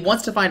 He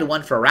wants to find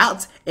 1 for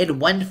routes and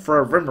 1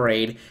 for a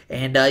Remoraid.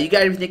 And you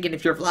gotta be thinking,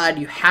 if you're Vlad,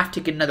 you have to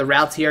get another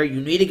routes here.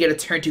 You need to get a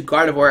turn 2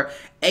 Gardevoir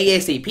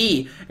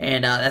ASAP,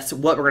 and that's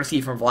what we're going to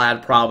see from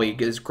Vlad probably,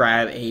 is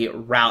grab a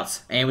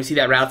Routes. And we see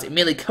that Routes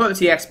immediately come up to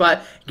the X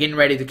spot, getting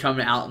ready to come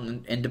out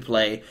into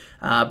play.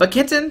 But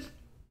Kenton,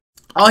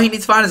 all he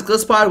needs to find is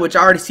Golisopod, which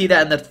I already see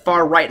that in the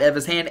far right of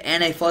his hand,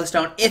 and a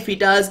Flowstone. If he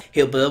does,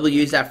 he'll be able to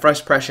use that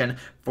Fresh Pression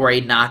for a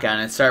knockout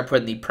and start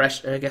putting the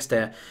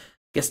pressure,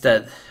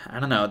 I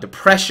don't know, the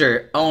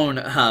pressure on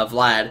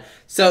Vlad.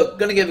 So,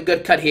 gonna give a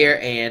good cut here,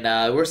 and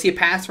we'll see a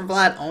pass from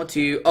Vlad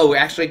onto, we're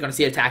actually gonna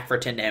see an attack for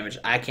 10 damage.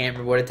 I can't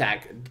remember what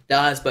attack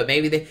does, but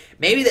maybe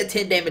that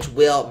 10 damage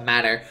will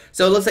matter.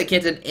 So, it looks like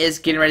Kenton is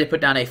getting ready to put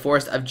down a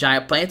Forest of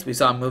Giant Plants. We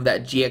saw him move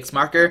that GX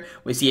marker.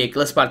 We see a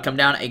Golisopod come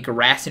down, a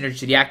Grass Energy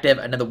to the active,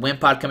 another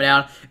Wimpod coming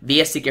down,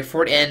 via Secret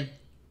Fort in.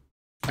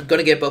 I'm going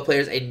to give both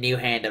players a new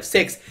hand of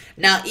 6.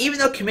 Now, even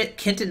though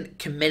Kenton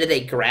committed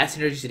a grass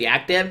energy to the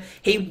active,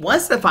 he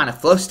wants to find a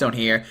Flowstone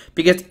here,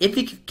 because if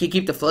he can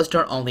keep the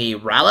Flowstone on the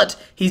Rowlet,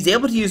 he's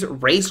able to use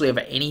Razor Leaf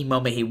at any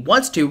moment he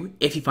wants to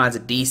if he finds a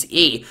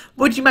DCE.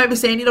 Which you might be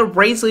saying,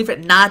 Razor Leaf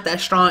not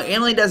that strong, it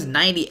only does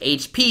 90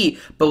 HP,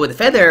 but with the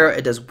Feather,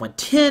 it does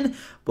 110.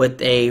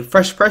 With a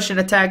Fresh Impression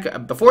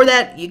attack before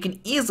that, you can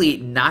easily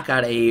knock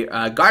out a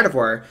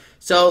Gardevoir.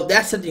 So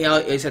that's something you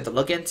always have to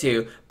look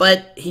into.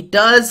 But he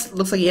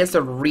looks like he has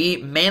to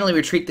manually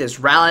retreat this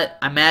Rowlet.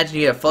 I imagine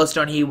he had a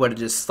Flowstone, he would have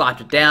just slapped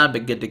it down,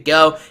 been good to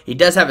go. He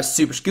does have a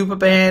Super Scoop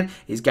Up in hand.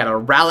 He's got a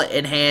Rowlet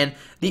in hand.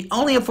 The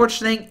only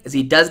unfortunate thing is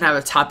he doesn't have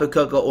a Tapu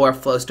Koko or a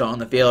Flowstone on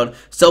the field.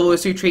 So we'll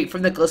retreat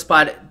from the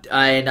Golisopod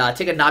and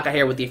take a knockout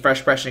here with the Fresh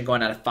Impression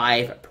going out of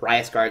 5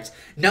 prize cards.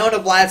 No, to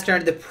Vlad's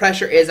turn, the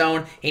pressure is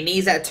on. He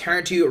needs that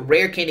turn to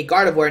Rare Candy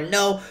Gardevoir.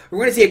 No, we're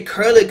going to see a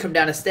Curly come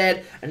down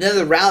instead.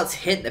 Another Rowlet's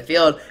hitting the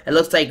field. It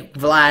looks like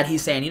Vlad,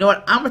 he's saying, you know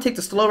what, I'm going to take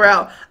the slow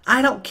route.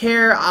 I don't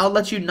care. I'll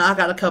let you knock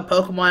out a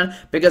couple Pokemon,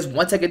 because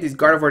once I get these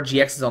Gardevoir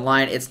GXs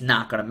online, it's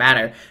not going to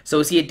matter. So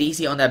we see a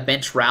DC on that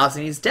bench Rouse,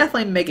 and he's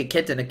definitely making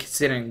Kenton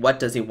considering what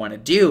does he want to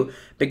do,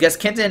 because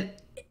Kenton,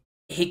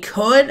 he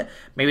could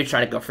maybe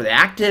try to go for the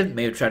active,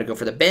 maybe try to go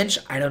for the bench.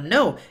 I don't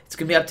know. It's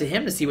going to be up to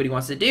him to see what he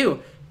wants to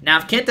do. Now,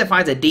 if Kenton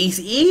finds a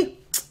DCE,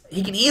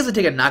 he can easily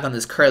take a knock on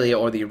this Curly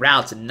or the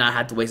routes and not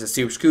have to waste a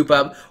Super Scoop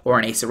Up or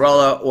an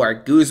Acerola or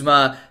a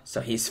Guzma. So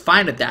he's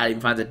fine with that. If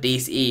he finds a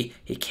DCE,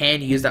 he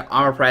can use the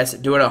Armor Press,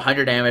 do it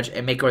 100 damage,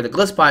 and make it where the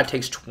Golisopod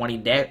takes 20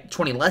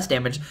 less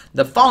damage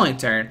the following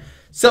turn.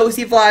 So we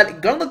see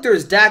Vlad gonna look through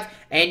his deck,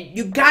 and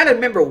you gotta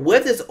remember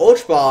with this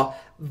Ultra Ball,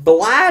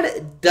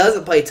 Vlad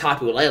doesn't play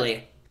Tapu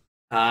Lele.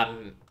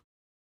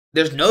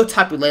 There's no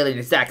Tapu Lele in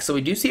his deck, so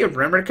we do see a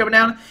Rimmer coming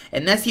down,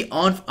 and that's the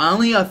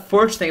only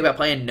unfortunate thing about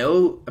playing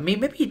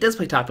maybe he does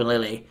play Tapu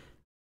Lele.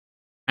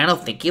 I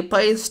don't think he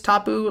plays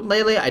Tapu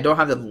Lele. I don't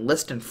have the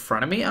list in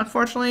front of me,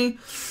 unfortunately.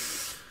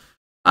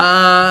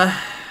 I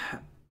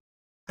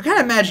kind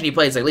of imagine he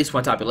plays at least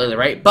one Tapu Lele,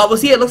 right? But we'll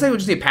see. It looks like we'll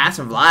just see a pass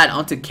from Vlad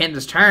onto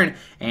Kenton's turn,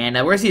 and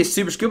we're going to see a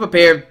Super Scoop Up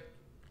here.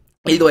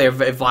 Either way, if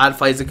Vlad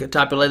plays a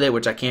Tapu Lele,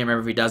 which I can't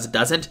remember if he does, it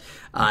doesn't.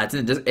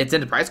 It's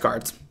in the prize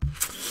cards.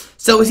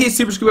 So we see a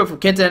Super Scoop Up from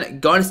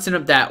Kenton. Going to send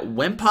up that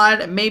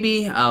Wimpod,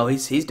 maybe. Oh,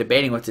 he's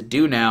debating what to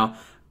do now.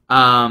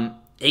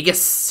 He gets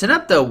sent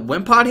up the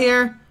Wimpod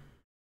here.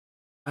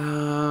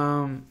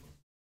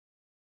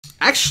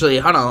 Actually,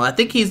 hold on. I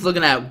think he's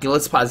looking at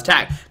Golisopod's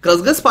attack.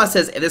 Because Golisopod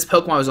says if this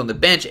Pokemon was on the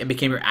bench and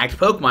became your active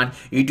Pokemon,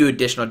 you do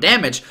additional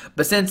damage.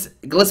 But since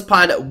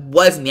Golisopod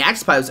was in the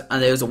active pod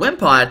and it was a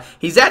Wimpod,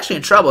 he's actually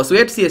in trouble. So we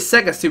have to see a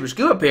second Super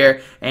Scoop Up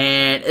here.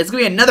 And it's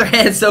going to be another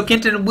head. So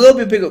Kenton will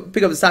pick up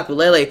the Tapu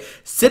Lele,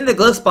 sit in the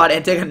Golisopod,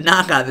 and take a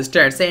knockout this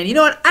turn. Saying, you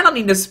know what? I don't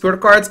need no support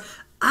cards.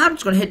 I'm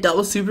just going to hit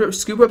double Super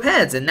Scoop Up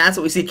heads, and that's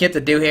what we see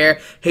Kenton do here.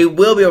 He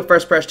will be able to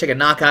first press, take a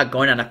knockout,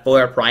 going on to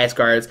 4 prize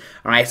cards.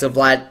 Alright, so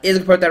Vlad is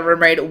going to put that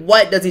run rate.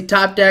 What does he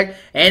top deck?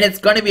 And it's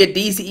going to be a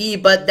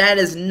DCE, but that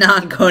is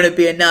not going to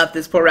be enough.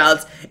 This poor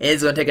Routes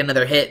is going to take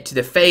another hit to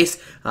the face.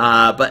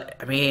 But,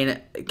 I mean,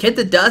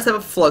 Kenton does have a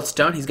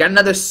Floatstone. He's got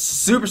another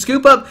Super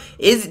Scoop Up.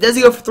 Does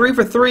he go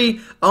for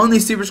 3 on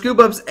these Super Scoop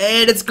Ups?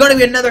 And it's going to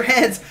be another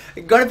heads.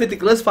 Going to put the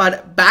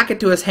Golisopod back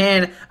into his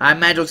hand. I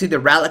imagine we'll see the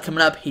Rowlet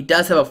coming up. He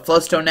does have a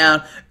Floatstone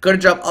down. Going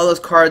to drop all those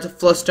cards,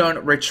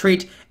 Flowstone,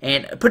 retreat,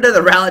 and put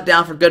another Rowlet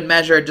down for good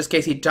measure, just in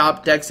case he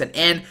top decks an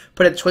in.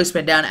 Put a Choice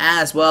Band down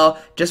as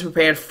well, just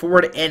prepared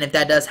for it in if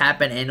that does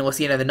happen, and we'll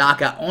see another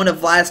knockout on a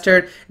Vlad's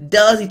turn.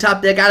 Does he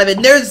top deck out of it?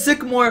 And there's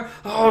Sycamore.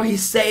 Oh,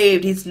 he's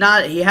saved.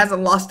 He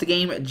hasn't lost the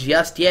game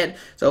just yet.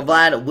 So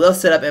Vlad will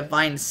set up and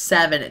find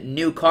 7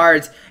 new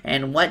cards.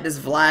 And what does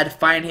Vlad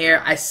find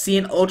here? I see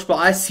an Ultra Ball.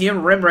 I see a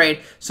Rim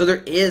Raid. So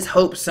there is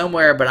hope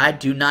somewhere, but I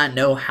do not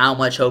know how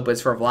much hope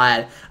is for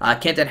Vlad.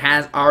 Kenton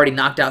has already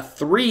knocked out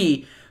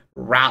 3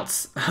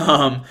 routes,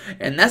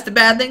 and that's the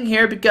bad thing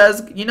here,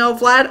 because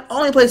Vlad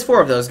only plays 4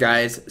 of those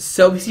guys.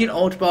 So we see an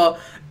Ultra Ball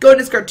go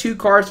discard 2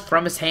 cards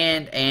from his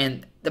hand,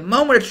 and the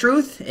moment of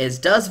truth is,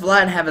 does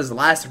Vlad have his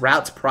last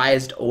routes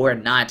prized or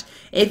not?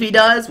 If he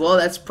does, well,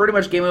 that's pretty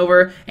much game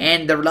over,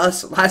 and the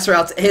last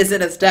routes is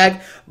in his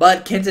deck,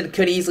 but Kenton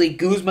could easily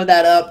Guzma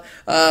that up,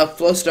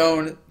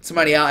 Flowstone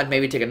somebody out, and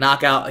maybe take a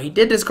knockout. He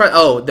did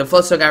discard, the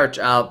Flowstone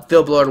got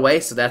Field Blown away,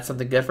 so that's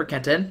something good for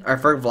Kenton, or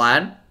for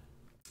Vlad.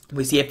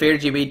 We see a Fader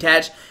GB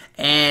attached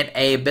and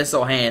a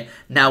Abyssal Hand.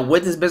 Now,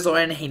 with this Abyssal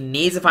Hand, he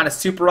needs to find a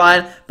Super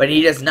Rod, but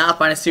he does not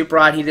find a Super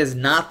Rod. He does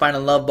not find a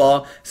Love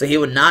Ball, so he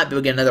would not be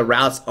able to get another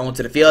routes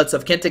onto the field. So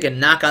if Kenton can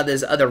knock out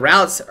these other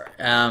routes,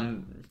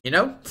 Vlad's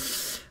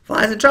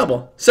in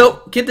trouble. So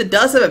Kenton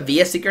does have a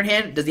VS Seeker in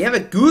hand. Does he have a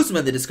Guzma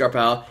in the discard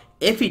pile?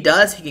 If he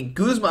does, he can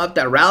Guzma up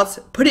that routes,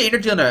 put an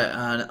energy on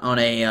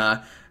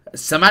a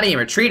somebody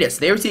retreated. So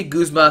they receive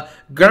Guzma,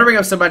 gonna bring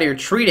up somebody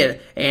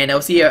retreated, and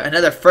they'll see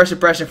another first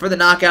impression for the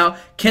knockout.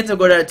 Kenta will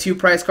go down to 2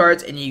 prize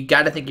cards, and you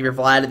gotta think if you're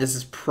Vlad, this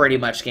is pretty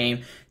much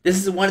game. This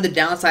is one of the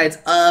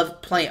downsides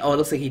of playing. Oh, it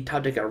looks like he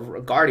top decked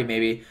a Guardy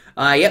maybe.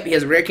 Yep, he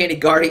has a Rare Candy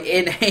Guardy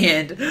in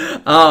hand.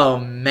 Oh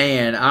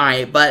man, all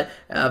right, but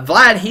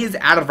Vlad, he's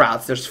out of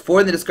routes. There's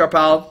 4 in the discard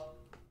pile.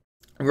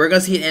 We're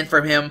going to see an end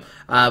from him.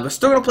 We're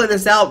still going to play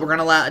this out. We're going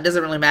to allow, it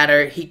doesn't really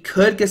matter. He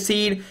could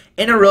concede.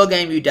 In a real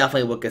game, you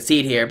definitely would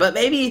concede here. But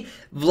maybe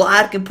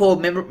Vlad can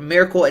pull a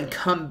miracle and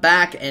come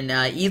back and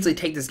easily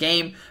take this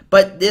game.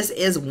 But this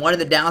is one of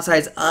the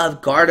downsides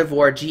of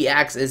Gardevoir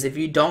GX is if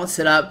you don't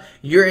set up,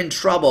 you're in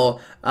trouble.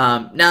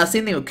 Now,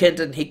 same thing with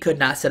Kenton. He could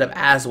not set up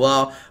as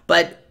well.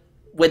 But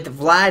with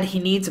Vlad, he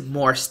needs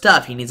more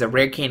stuff. He needs a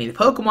Rare Candy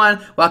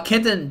Pokemon, while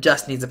Kenton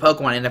just needs a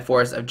Pokemon in the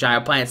Forest of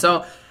Giant Plants.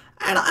 So,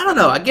 I don't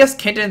know. I guess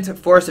Kenton's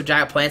Forest of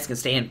Giant Plants can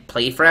stay and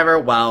play forever,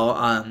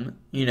 while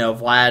you know,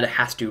 Vlad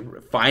has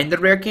to find the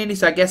rare candy.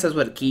 So I guess that's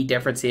what the key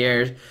difference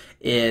here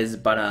is.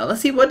 But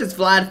let's see, what does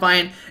Vlad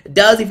find?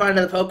 Does he find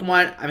another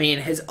Pokemon? I mean,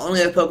 his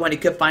only other Pokemon he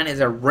could find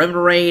is a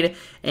Remoraid,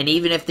 and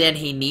even if then,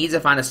 he needs to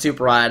find a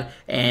Super Rod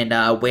and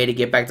a way to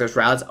get back those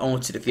routes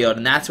onto the field,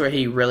 and that's where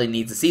he really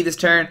needs to see this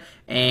turn.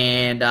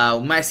 And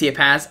we might see a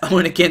pass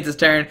on Kenta's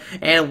turn.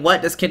 And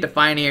what does Kenta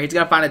find here? He's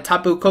going to find a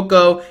Tapu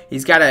Koko.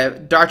 He's got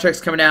a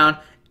Dartrix coming down.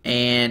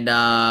 And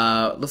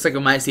looks like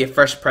we might see a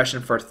first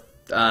impression for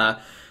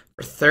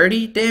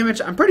 30 damage.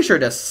 I'm pretty sure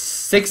it does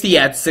 60.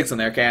 Yeah, it's 6 on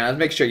there. Okay, let's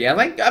make sure. Yeah,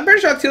 I'm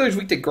pretty sure Artillery's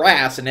weak to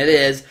grass, and it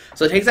is.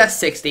 So it takes that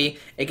 60.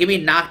 It can be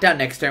knocked out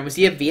next turn. We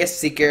see a VS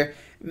Seeker.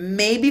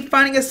 Maybe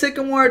finding a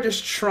Sycamore,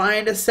 just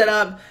trying to set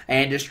up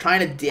and just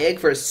trying to dig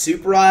for a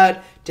Super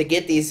Rod to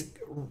get these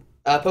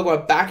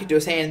Pokemon back into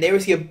his hand. There we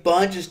see a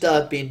bunch of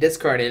stuff being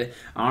discarded.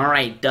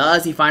 Alright,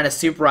 does he find a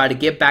Super Rod to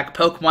get back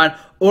Pokemon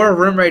or a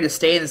Remoraid to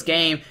stay in this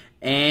game?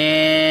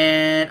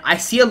 And I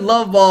see a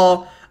Love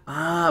Ball.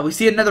 We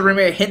see another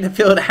Remoraid hitting the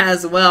field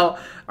as well.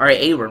 Alright,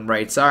 a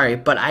Remoraid, sorry.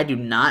 But I do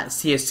not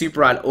see a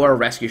Super Rod or a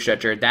Rescue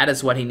Stretcher. That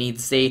is what he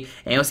needs to see.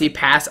 And you'll see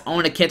pass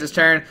on to Kenta's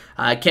turn.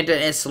 Kenta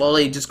is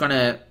slowly just going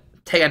to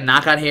take a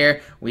knockout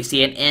here. We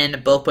see an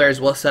end. Both players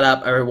will set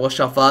up or will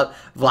shuffle up.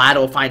 Vlad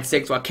will find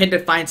 6 while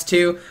Kenta finds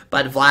 2.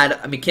 But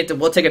Kenta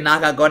will take a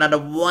knockout going down to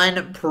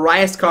 1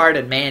 prize card.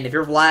 And man, if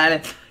you're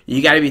Vlad,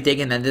 you got to be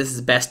thinking that this is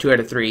best 2 out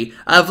of 3.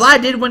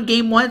 Vlad did win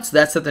game 1, so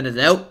that's something to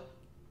note.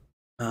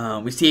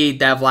 We see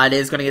that Vlad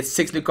is going to get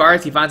 6 new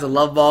cards. He finds a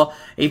Love Ball.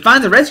 He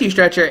finds a Rescue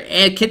Stretcher.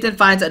 And Kenton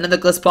finds another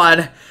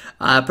Golisopod,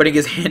 putting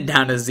his hand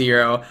down to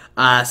 0.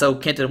 So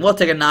Kenton will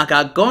take a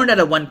knockout. Going down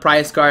to 1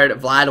 prize card.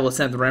 Vlad will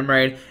send the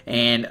Remoraid.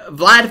 And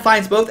Vlad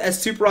finds both a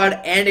Super Rod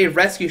and a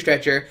Rescue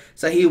Stretcher.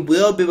 So he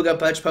will be able to get a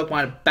bunch of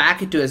Pokemon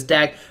back into his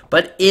deck.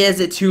 But is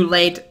it too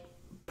late?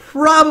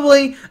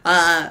 Probably.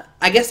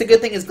 I guess the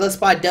good thing is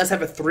Golisopod does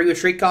have a 3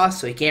 retreat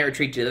cost. So he can't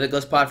retreat to the other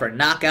Golisopod for a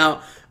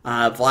knockout.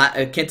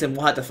 Kenton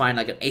will have to find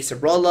like an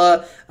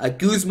Acerola, a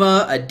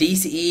Guzma, a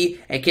DCE,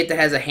 and Kenta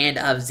has a hand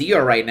of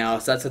 0 right now,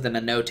 so that's something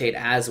to notate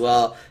as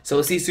well. So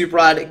we'll see Super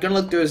Rod, gonna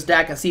look through his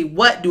deck and see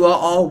what do I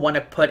all want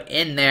to put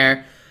in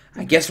there.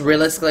 I guess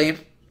realistically,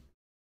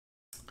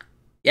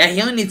 yeah, he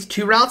only needs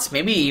 2 routes,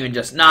 maybe even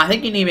just, no, I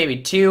think you need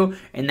maybe 2,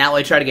 and that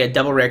way try to get a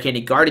double Rare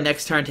Candy Guardian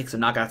next turn, take some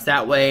knockouts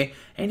that way,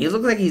 and he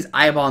looks like he's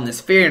eyeballing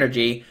this Fear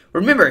Energy.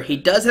 Remember, he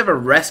does have a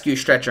Rescue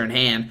Stretcher in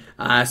hand,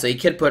 so he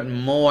could put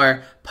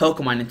more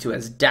Pokemon into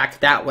his deck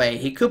that way.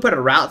 He could put a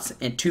Routes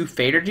and 2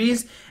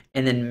 Fadergies,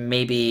 and then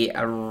maybe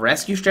a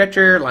Rescue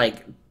Stretcher,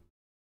 like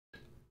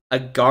a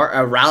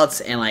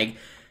Routes and like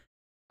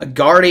a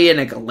Guardian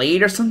and a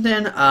Gallade or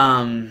something.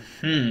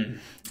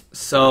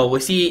 So we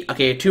see,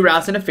 okay, 2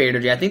 routes and a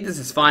Fadergy. I think this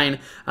is fine.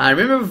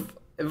 Remember,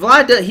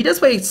 Vlad, he does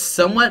play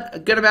somewhat a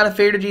good amount of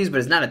Fadergies, but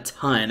it's not a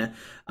ton.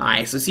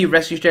 Alright, so see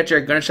Rescue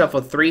Stretcher, going to shuffle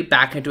 3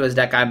 back into his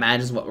deck, I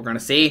imagine is what we're going to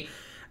see.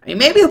 I mean,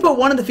 maybe he'll put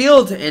 1 in the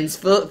field and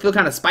feel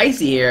kind of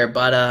spicy here,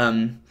 but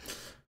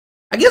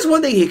I guess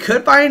one thing he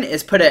could find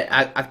is put an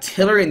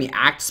Artillery in the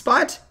Act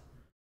spot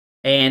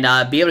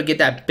and be able to get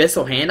that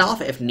Bissell handoff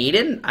if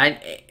needed.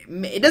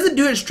 It doesn't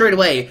do it straight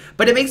away,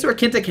 but it makes it where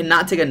Kenta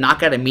cannot take a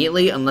knockout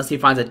immediately unless he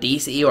finds a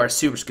DCE or a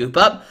Super Scoop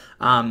Up.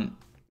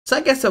 So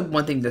I guess that's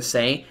one thing to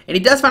say. And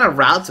he does find a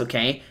Routes,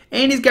 okay,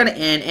 and he's got an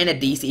N and a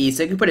DCE,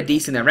 so he can put a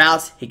DC in the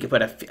Routes. He can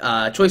put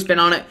a Choice Spin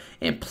on it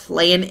and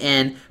play an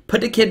N,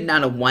 put the kid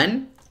down to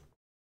 1.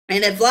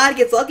 And if Vlad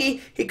gets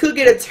lucky, he could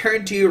get a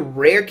turn 2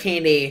 Rare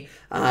Candy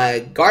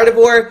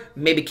Gardevoir.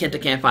 Maybe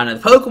Kenta can't find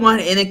another Pokemon,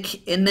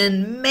 and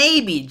then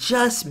maybe,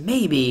 just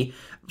maybe,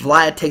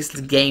 Vlad takes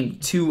the game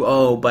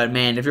 2-0. But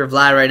man, if you're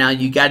Vlad right now,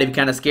 you got to be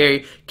kind of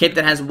scary.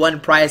 Kenta has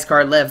 1 prize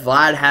card left.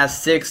 Vlad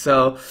has 6,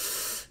 so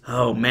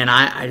oh man,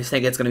 I just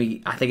think it's gonna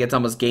be. I think it's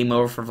almost game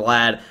over for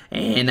Vlad.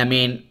 And I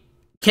mean,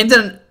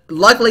 Kenta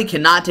luckily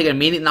cannot take an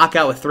immediate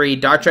knockout with 3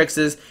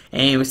 Dartrixes,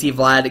 and we see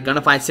Vlad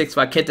gonna find 6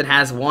 while Kenton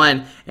has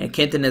 1, and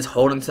Kenton is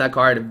holding to that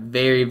card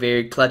very,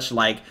 very clutch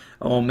like.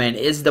 Oh man,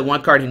 is the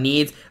 1 card he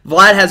needs.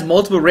 Vlad has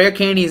multiple Rare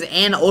Candies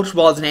and Ultra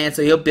Balls in hand,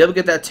 so he'll be able to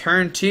get that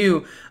turn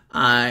 2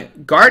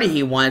 Guardy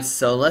he wants.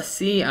 So let's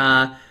see.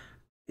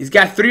 He's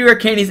got 3 rare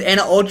candies and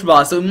an Ultra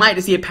Ball, so we might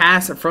just see a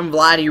pass from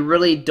Vlad. You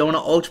really don't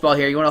want an Ultra Ball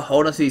here. You want to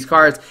hold on to these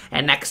cards,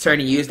 and next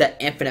turn you use that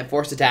Infinite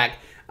Force attack.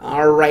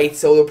 Alright,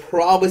 so we'll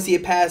probably see a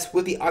pass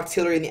with the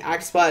Octillery and the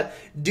Axe Spot.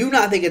 Do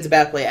not think it's a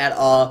bad play at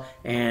all,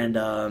 and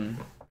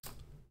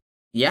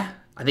yeah,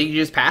 I think you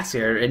just pass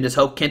here, and just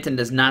hope Kenton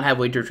does not have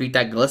a way to retreat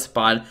that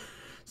Golisopod.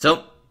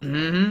 So,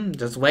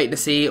 just wait to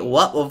see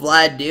what will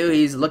Vlad do.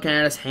 He's looking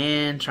at his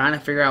hand, trying to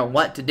figure out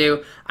what to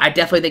do. I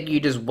definitely think you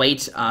just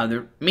wait. I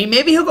mean,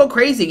 maybe he'll go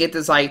crazy and get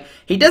this, like,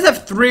 he does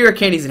have 3 rare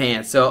candies in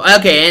hand. So,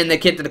 okay, and the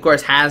Kenton, of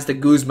course, has the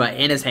Guzma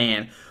in his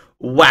hand.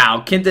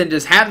 Wow, Kenton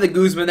just have the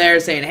Guzma there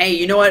saying, hey,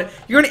 you know what?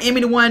 You're going to aim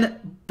me to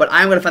 1, but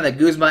I'm going to find the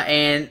Guzma.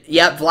 And,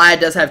 yep,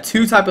 Vlad does have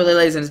 2 Tapu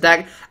Leles in his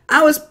deck.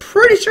 I was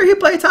pretty sure he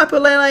played Tapu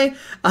Lele.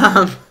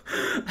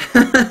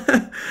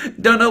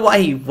 Don't know why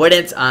he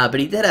wouldn't, but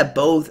he did have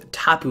both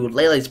Tapu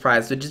Lele's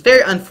prized, which is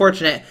very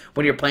unfortunate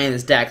when you're playing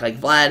this deck. Like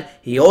Vlad,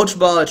 he Ultra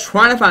Ball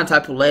trying to find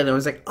Tapu Lele and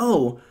was like,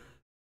 oh,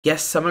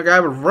 guess I'm gonna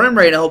grab a Rim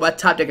Raid. I hope I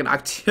top deck an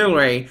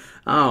Octillery.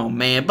 Oh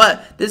man,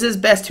 but this is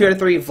best 2 out of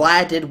 3.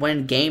 Vlad did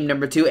win game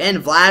number 2,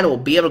 and Vlad will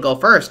be able to go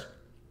first.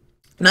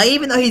 Now,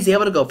 even though he's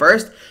able to go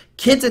first,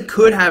 Kenton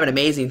could have an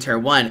amazing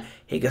turn 1.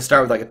 He could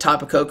start with like a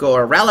Tapu Koko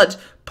or a Rowlet,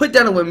 put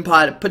down a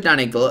Wimpod, put down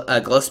a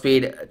Glow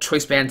Speed,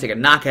 Choice Band, and take a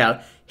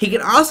knockout. He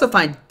can also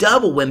find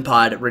double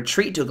Wimpod,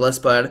 retreat to a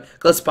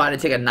Golisopod,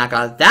 and take a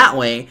knockout that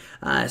way.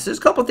 So there's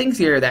a couple things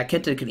here that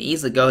Kenton can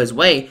easily go his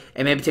way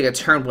and maybe take a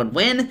turn 1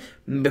 win,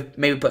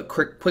 maybe put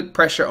quick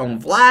pressure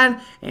on Vlad,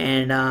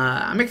 and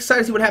I'm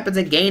excited to see what happens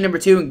in game number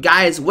 2. And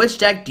guys, which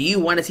deck do you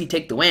want to see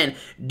take the win?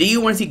 Do you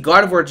want to see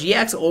Gardevoir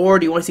GX, or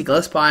do you want to see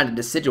Golisopod and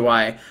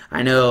Decidueye?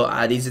 I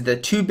know these are the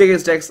 2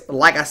 biggest decks,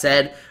 like I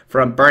said,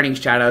 from Burning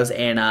Shadows,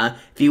 and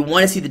if you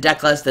want to see the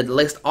deck list, the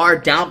lists are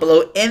down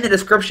below in the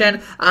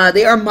description.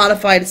 They are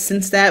modified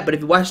since that, but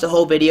if you watch the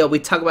whole video, we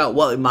talk about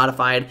what we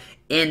modified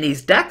in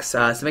these decks,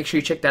 so make sure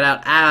you check that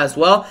out as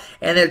well.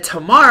 And then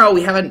tomorrow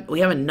we have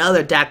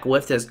another deck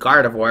with this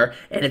Gardevoir,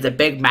 and it's a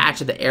big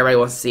match that everybody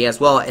wants to see as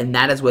well, and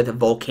that is with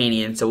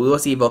Volcanion. So we will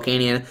see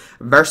Volcanion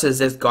versus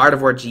this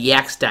Gardevoir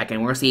GX deck,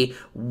 and we're gonna see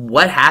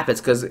what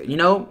happens, because you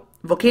know,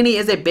 Volcanion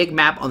is a big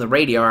map on the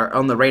radar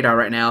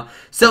right now.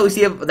 So we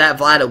see that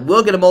Vlad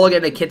will get a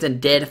mulligan, and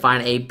Kenton did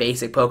find a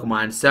basic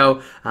Pokemon.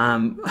 So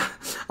I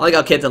like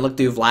how Kenton looked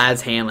through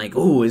Vlad's hand like,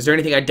 ooh, is there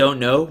anything I don't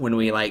know, when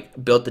we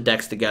like built the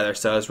decks together?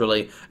 So it's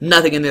really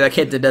nothing in there that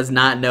Kenton does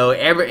not know.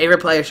 Every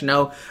player should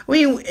know. I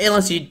mean,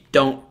 unless you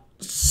don't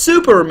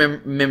super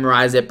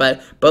memorize it,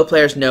 but both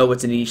players know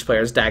what's in each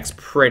player's decks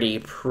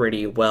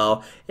pretty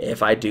well,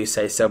 if I do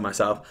say so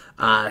myself.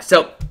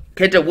 So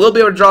Kenton will be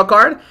able to draw a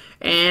card,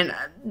 and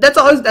that's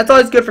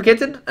always good for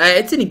Kenton.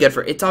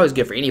 It's always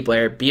good for any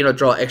player, being able to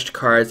draw extra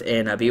cards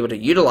and be able to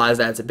utilize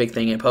that. It's a big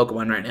thing in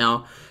Pokemon right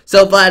now.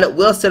 So Vlad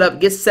will set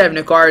up, get 7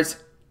 new cards,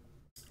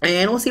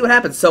 and we'll see what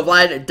happens. So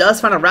Vlad does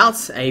find a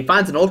Routes, and he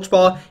finds an Ultra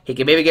Ball. He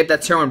can maybe get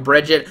that turn 1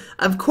 Bridget.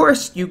 Of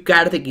course, you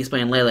gotta think he's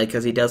playing Lele,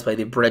 because he does play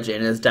the Bridget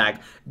in his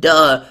deck.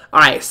 Duh.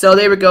 Alright, so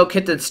there we go.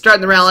 Kenton's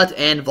starting the Rowlet,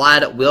 and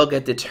Vlad will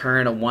get the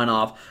turn 1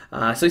 off.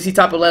 So you see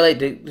Tapu Lele.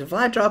 Did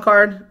Vlad draw a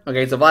card?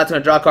 Okay, so Vlad's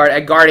going to draw a card.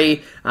 At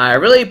Guardy,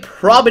 really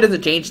probably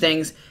doesn't change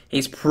things.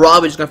 He's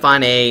probably just going to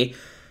find a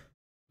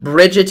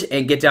Bridget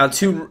and get down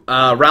 2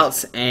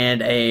 Routes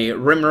and a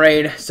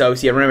Remoraid. So we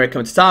see a Remoraid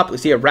coming to top. We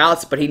see a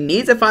Routes, but he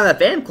needs to find that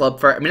fan club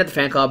for, I mean, not the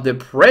fan club, the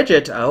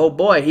Bridget. Oh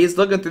boy, he's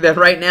looking through that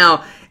right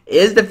now.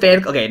 Is the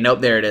fan... Okay,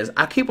 nope, there it is.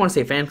 I keep wanting to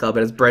say fan club,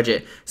 but it's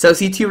Bridget. So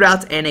see 2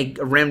 Routes and a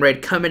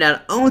Remoraid coming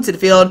down onto the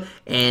field,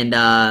 and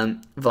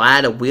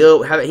Vlad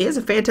will have it. He has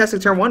a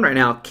fantastic turn 1 right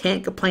now.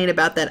 Can't complain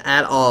about that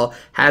at all.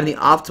 Having the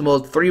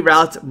optimal 3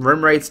 Routes,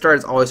 Remoraid start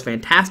is always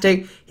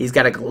fantastic. He's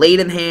got a Gallade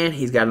in hand.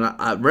 He's got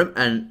I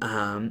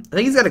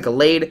think he's got a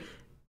Gallade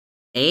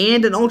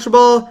and an Ultra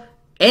Ball,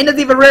 and doesn't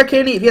even rare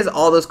candy. If he has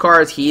all those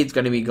cards, he's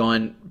going to be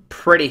going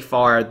pretty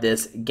far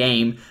this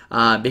game,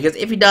 because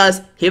if he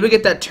does, he will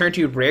get that turn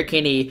 2 rare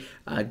candy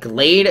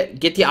Gallade,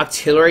 get the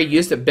Octillery,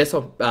 use the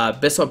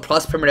Abyssal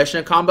plus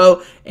Premonition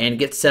combo, and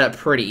get set up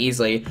pretty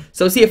easily.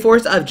 So see a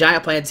force of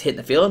Giant Plants hitting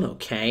the field,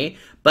 okay,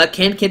 but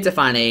can Kenton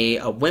find a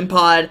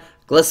Wimpod,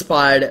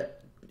 Golisopod,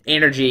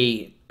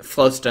 Energy,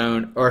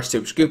 Floatstone, or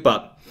Super Scoop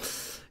Up?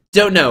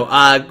 Don't know.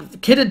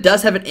 Kenton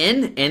does have an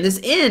in, and this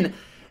in,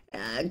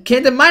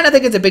 Kenton might not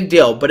think it's a big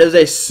deal, but it was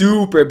a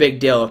super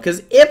big deal,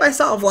 because if I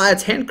saw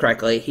Vlad's hand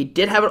correctly, he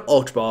did have an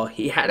Ultra Ball,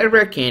 he had a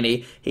rare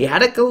candy, he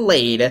had a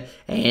Gallade,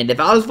 and if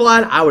I was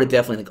Vlad, I would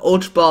definitely think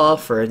Ultra Ball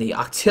for the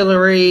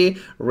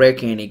Octillery, rare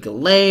candy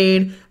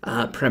Gallade,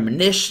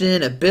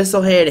 Premonition,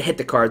 Abyssal Head to hit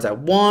the cards I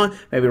want,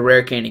 maybe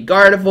rare candy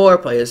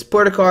Gardevoir, play a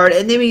supporter card,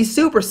 and then be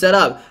super set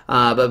up,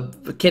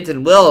 but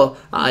Kenton will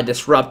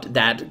disrupt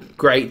that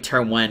great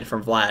turn 1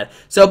 from Vlad.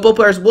 So both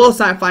players will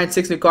find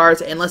 6 new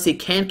cards, and let's see,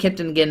 can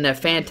Kenton get in a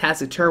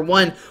fantastic turn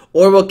 1,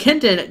 or will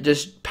Kenton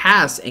just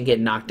pass and get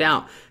knocked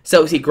out?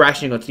 So we see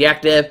Grashing go to the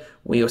active.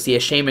 We will see a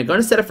Shaman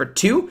going to set up for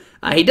 2.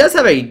 He does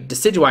have a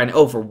Decidueye in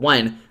over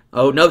 1.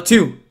 Oh, no,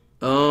 2.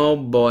 Oh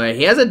boy,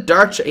 he has a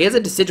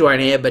Decidueye in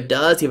hand, but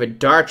does he have a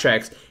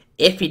Dartrix?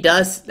 If he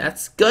does,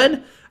 that's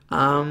good.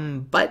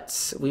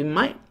 But we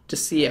might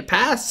just see a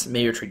pass,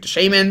 maybe retreat to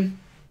Shaman.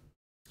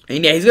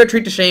 And yeah, he's gonna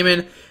retreat to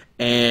Shaman,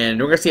 and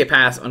we're gonna see a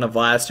pass on a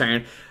Vlad's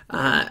turn.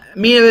 I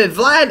mean, if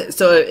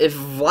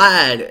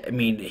Vlad, I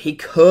mean, he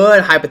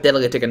could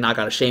hypothetically take a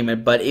knockout of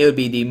Shaman, but it would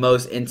be the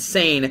most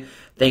insane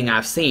thing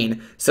I've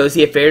seen. So we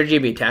see a Fair G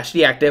be attached to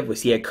the active. We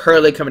see a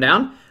Curly coming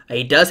down.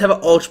 He does have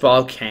an Ultra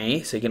Ball,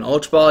 okay, so he can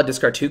Ultra Ball,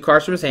 discard 2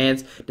 cards from his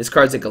hands,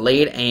 discards a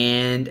Gallade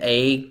and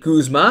a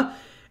Guzma.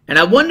 And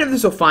I wonder if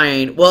this will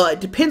find, well, it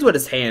depends what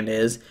his hand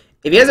is.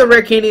 If he has a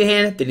Rare Candy in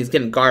hand, then he's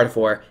getting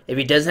Gardevoir. If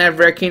he doesn't have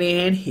Rare Candy in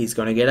hand, he's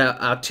going to get an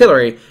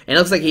Artillery. And it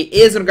looks like he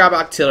is going to grab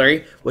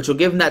Artillery, which will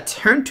give him that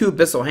turn 2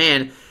 Abyssal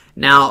hand.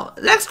 Now,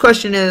 the next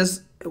question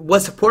is,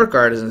 what support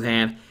card is in his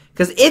hand?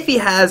 Because if he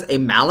has a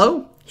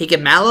Mallow, he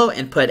can Mallow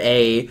and put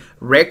a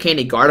Rare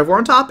Candy Gardevoir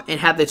on top and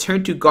have the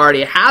turn 2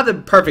 Guardian, have the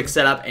perfect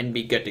setup and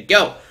be good to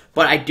go.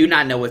 But I do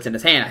not know what's in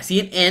his hand. I see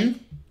an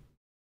N.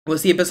 We'll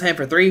see Abyssal hand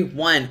for 3.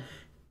 1,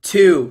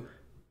 2,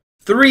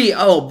 3.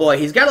 Oh boy,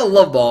 he's got a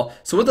Love Ball.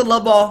 So with the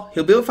Love Ball,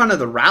 he'll be able to find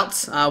another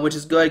routes, which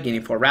is good.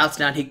 Getting 4 routes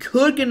down. He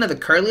could get another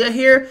Curlia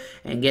here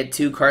and get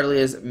 2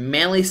 Curlias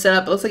manually set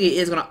up. It looks like he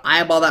is going to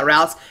eyeball that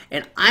routes.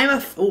 And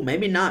oh,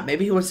 maybe not.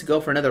 Maybe he wants to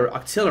go for another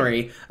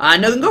Artillery.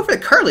 No, then go for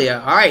the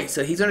Curlia. All right,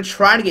 so he's going to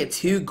try to get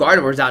 2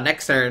 Gardevoirs out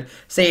next turn,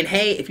 saying,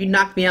 hey, if you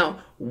knock me out,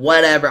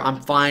 whatever,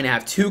 I'm fine. I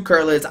have 2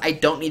 Curlies. I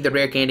don't need the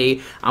Rare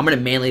Candy. I'm going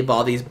to manually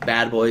ball these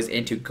bad boys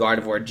into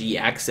Gardevoir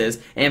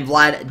GXs. And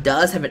Vlad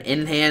does have an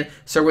in hand.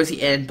 So where's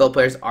he in? Both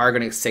players are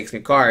going to get 6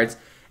 good cards.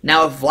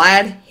 Now, if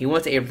Vlad, he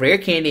wants a Rare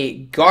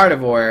Candy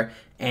Gardevoir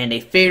and a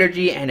Fader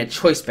G and a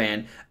Choice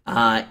Band.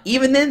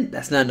 Even then,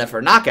 that's not enough for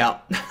a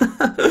knockout.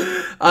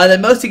 The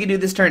most he can do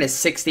this turn is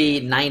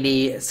 60,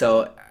 90.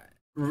 So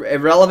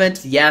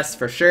irrelevant, yes,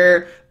 for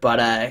sure.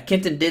 But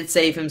Kenton did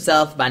save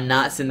himself by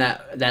not sending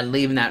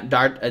leaving that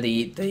dart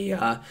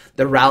the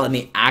route in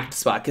the act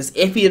spot. Because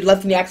if he had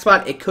left in the act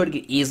spot, it could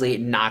get easily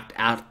knocked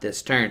out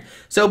this turn.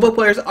 So both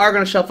players are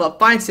going to shuffle up,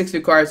 find 6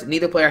 new cards.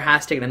 Neither player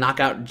has taken a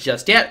knockout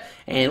just yet,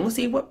 and we'll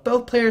see what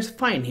both players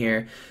find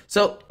here.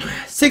 So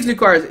 6 new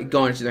cards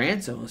going into their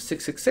hand. So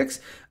 666.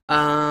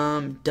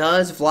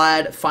 Does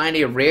Vlad find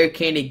a Rare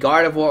Candy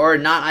Gardevoir or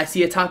not? I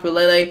see a Tapu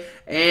Lele,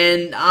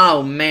 and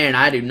oh man,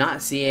 I do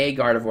not see a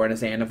Gardevoir in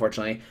his hand,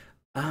 unfortunately.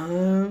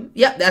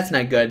 Yeah, that's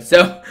not good.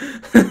 So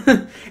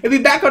it'll be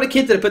back on the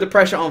Kenta to put the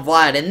pressure on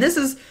Vlad, and this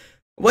is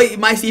what you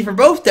might see from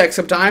both decks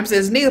sometimes,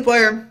 is neither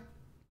player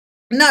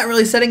not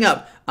really setting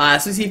up.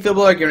 So you see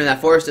Fibbler giving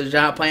that Forest of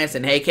Giant Plants,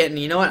 and hey Kenton,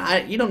 you know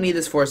what? You don't need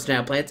this Forest of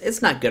Giant Plants.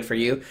 It's not good for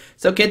you.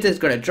 So Kenton is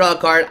going to draw a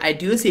card. I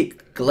do see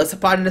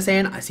Golisopod in his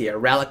hand. I see a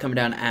Rowlet coming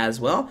down as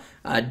well.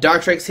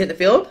 Dartrix hit the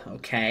field.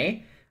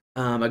 Okay.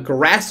 A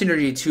Grass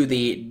Energy to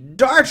the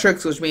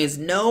Dartrix, which means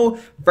no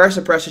first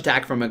suppressor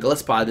attack from a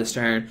Golisopod this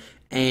turn.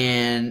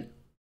 And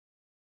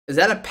is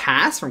that a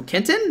pass from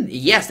Kenton?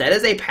 Yes, that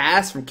is a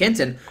pass from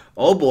Kenton.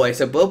 Oh boy,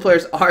 so both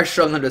players are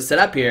struggling to set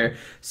up here.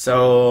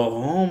 So,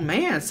 oh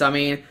man, so I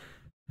mean,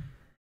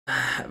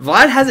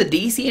 Vlad has a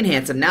DC in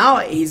hand, so now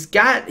he's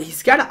got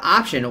an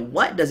option.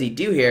 What does he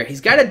do here?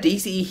 He's got a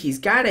DC, he's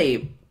got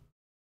a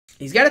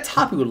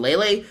Tapu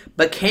Lele,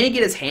 but can he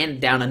get his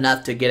hand down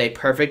enough to get a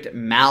perfect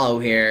Mallow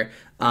here?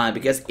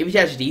 Because if he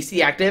has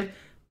DC active,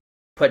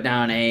 put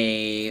down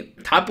a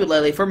Tapu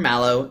Lele for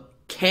Mallow.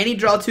 Can he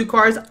draw 2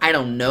 cards? I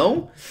don't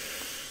know.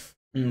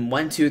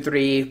 1, 2,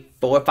 3,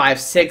 4, 5,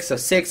 6. So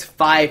 6,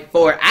 5,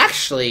 4.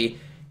 Actually,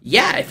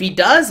 yeah, if he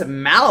does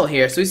Mallow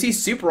here, so we see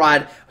Super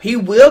Rod, he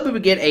will be able to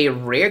get a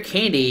Rare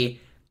Candy.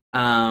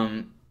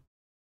 Yeah,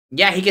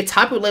 he gets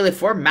Tapu Lele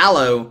for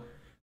Mallow,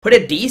 put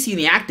a DC in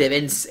the active,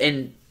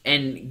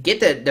 and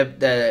get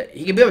the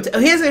he can be able to. Oh,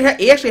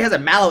 he actually has a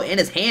Mallow in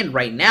his hand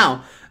right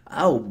now.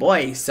 Oh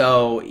boy,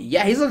 so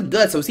yeah, he's looking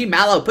good. So we see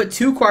Mallow put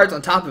 2 cards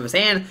on top of his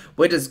hand,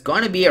 which is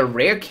going to be a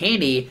Rare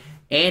Candy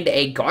and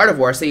a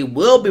Gardevoir. So he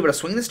will be able to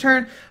swing this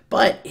turn,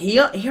 but he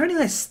already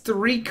has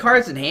 3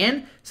 cards in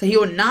hand, so he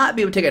will not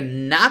be able to take a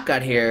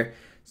knockout here.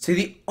 So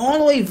the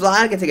only way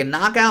Vlad can take a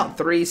knockout,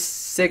 3,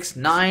 6,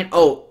 9.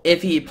 Oh,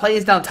 if he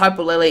plays down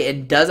Tapu Lele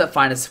and doesn't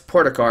find a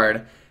supporter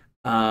card.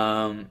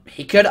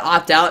 He could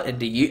opt out and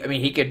I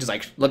mean, he could just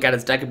like look at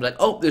his deck and be like,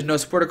 oh, there's no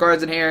supporter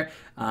cards in here.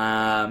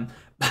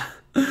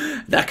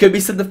 That could be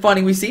something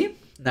funny we see.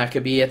 That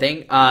could be a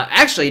thing.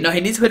 Actually, no,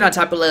 he needs to put it on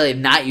Tapu Lele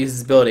and not use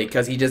his ability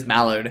because he just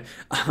Mallowed.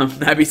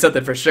 That'd be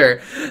something for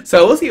sure.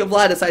 So we'll see what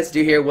Vlad decides to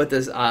do here with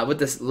this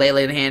Lele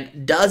in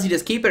hand. Does he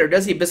just keep it or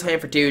does he Abyssal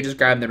hand for 2? Just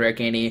grab the Rare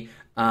Candy.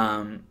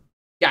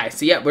 Yeah,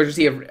 so yeah, we're just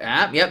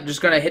yep,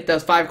 just gonna hit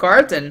those 5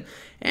 cards and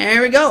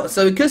there we go.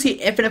 So we could see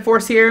Infinite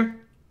Force here.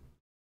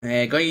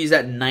 And going to use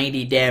that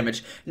 90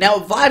 damage. Now,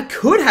 what Vlad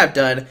could have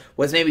done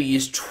was maybe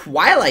use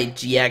Twilight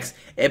GX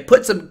and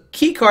put some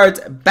key cards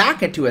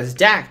back into his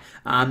deck.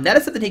 That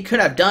is something he could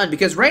have done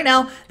because right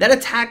now, that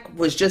attack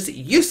was just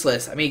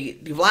useless. I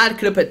mean, Vlad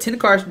could have put 10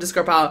 cards from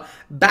discard pile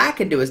back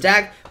into his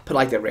deck, put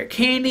like the Rare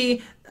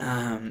Candy,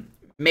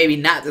 maybe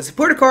not the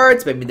supporter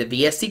cards, maybe the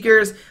VS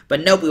Seekers,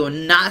 but nope, we will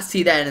not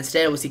see that. And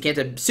instead, we'll see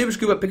Kenta Super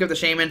Scoop Up, pick up the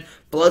Shaman,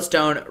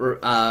 Bloodstone,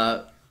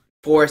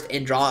 Forest,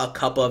 and draw a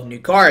couple of new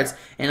cards.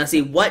 And let's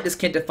see, what does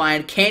Kenta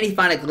find? Can he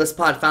find a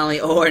Golisopod finally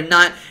or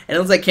not? And it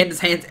looks like Kenta's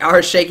hands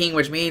are shaking,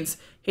 which means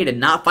he did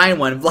not find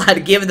one.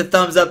 Vlad giving the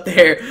thumbs up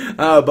there.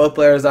 Both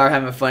players are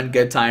having a fun,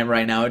 good time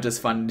right now.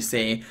 Just fun to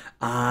see.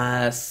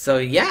 So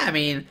yeah, I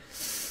mean,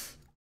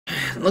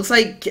 looks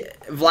like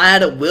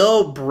Vlad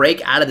will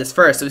break out of this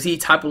first. So we see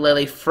Tapu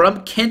Lele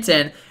from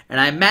Kenton, and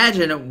I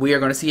imagine we are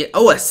going to see it.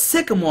 Oh, a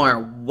Sycamore.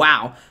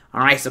 Wow.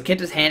 Alright, so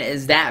Kenta's hand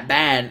is that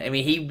bad. I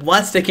mean, he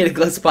wants to get a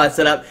Golisopod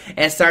set up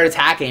and start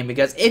attacking,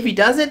 because if he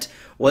doesn't,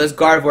 well, this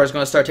Gardevoir is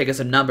going to start taking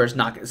some numbers,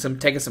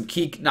 taking some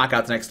key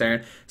knockouts next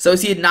turn. So we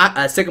see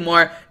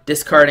Sycamore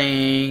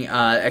discarding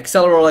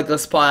Accelerator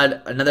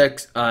Golisopod, another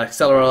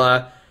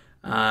Accelerator,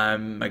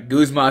 a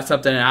Guzma,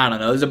 something, I don't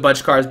know. There's a bunch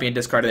of cards being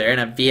discarded there,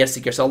 and a VS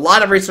Seeker. So a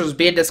lot of resources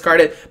being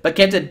discarded, but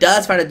Kenta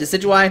does find a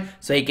Decidueye,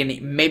 so he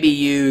can maybe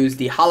use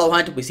the Hollow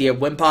Hunt. We see a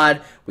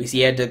Wimpod, we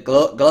see a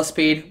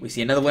Golisopod, we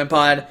see another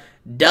Wimpod.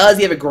 Does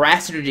he have a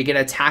Grass Energy to get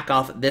an attack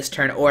off this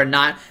turn or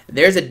not?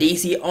 There's a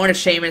DC on a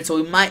Shaman,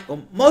 so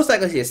we'll most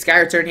likely see a Sky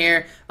Return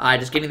here,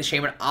 just getting the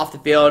Shaman off the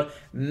field.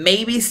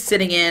 Maybe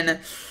sitting in,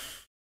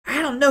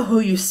 I don't know who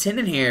you send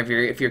in here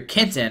if you're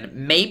Kenton.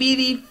 Maybe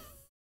the...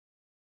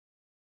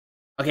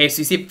 Okay, so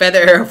you see Feather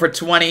Arrow for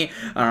 20,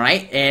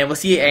 alright, and we'll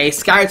see a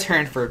Sky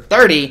Return for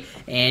 30,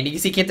 and you can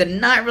see Kenta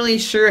not really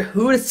sure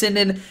who to send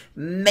in.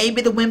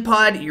 Maybe the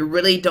Wimpod, you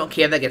really don't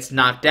care if that gets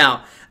knocked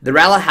out. The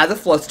Rala has a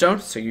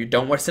Floatstone, so you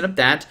don't want to send up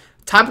that.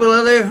 Tapu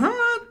Lele,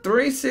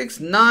 3, 6,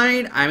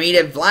 9. I mean,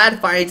 if Vlad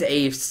finds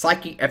a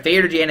Fairy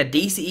Energy and a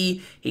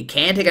DCE, he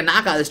can take a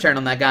knockout this turn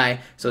on that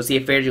guy. So we'll see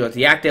if Fairy Energy goes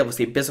deactive. We'll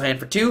see Abyssal Hand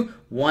for 2,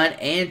 1,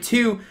 and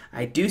 2.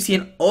 I do see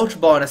an Ultra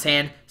Ball in his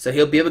hand, so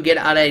he'll be able to get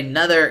out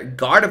another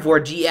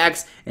Gardevoir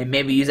GX and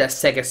maybe use that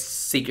Sacred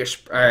Seeker,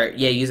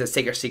 use that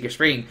Sacred Seeker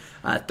Spring.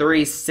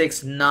 3,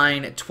 6,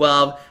 9,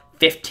 12,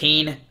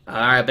 15.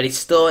 Alright, but he's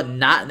still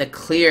not in the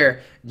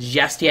clear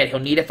just yet. He'll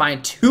need to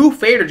find 2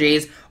 Fairy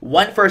Energies,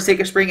 1 for a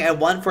Sacred Spring and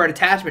 1 for an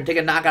attachment, take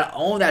a knockout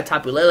on that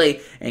Tapu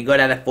Lele and go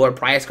down to 4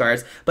 prize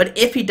cards. But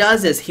if he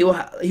does this, he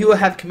will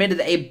have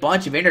committed a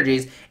bunch of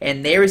energies,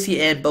 and there is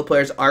the end. Both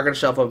players are going to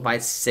shuffle and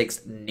find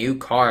 6 new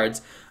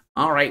cards.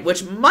 Alright,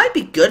 which might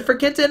be good for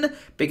Kenton,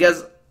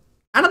 because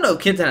I don't know if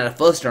Kenton had a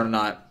Floatstone or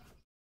not.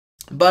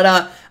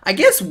 But I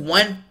guess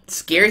one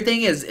scary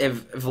thing is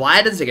if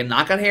Vlad doesn't take a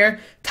knockout here,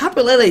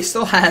 Tapu Lele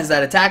still has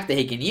that attack that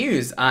he can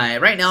use.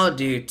 Right now, it'll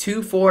do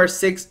 2, 4,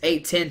 6,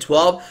 8, 10,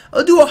 12.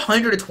 It'll do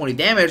 120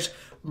 damage,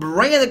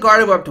 bringing the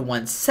Gardevoir up to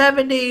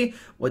 170,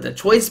 with a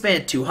Choice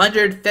Band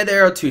 200, Feather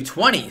Arrow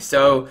 220.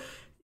 So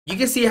you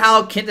can see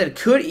how Kenton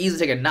could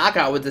easily take a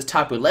knockout with this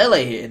Tapu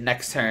Lele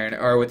next turn,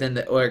 or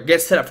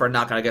get set up for a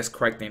knockout, I guess,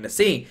 correct thing to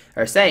say.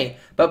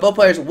 But both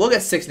players will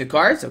get 6 new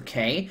cards,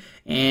 okay.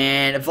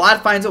 And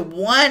Vlad finds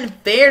 1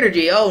 Fairy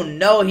Energy. Oh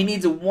no, he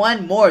needs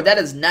 1 more. That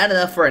is not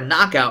enough for a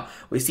knockout.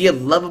 We see a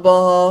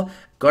Lovable.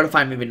 Go to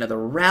find maybe another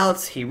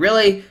Routes. He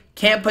really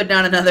can't put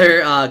down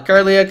another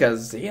Kirlia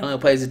because he only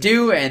plays a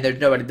 2 and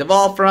there's nobody to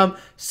evolve from.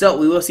 So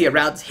we will see a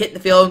Routes hit the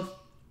field.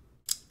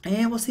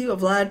 And we'll see what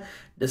Vlad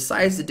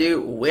decides to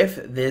do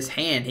with this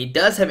hand. He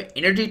does have an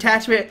energy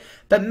attachment,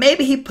 but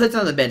maybe he puts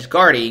on the bench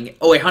guarding.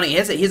 Oh wait, honey, he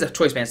has a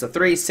Choice Band. So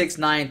 3, 6,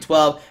 9,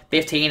 12,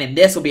 15, and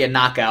this will be a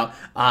knockout.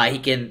 He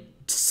can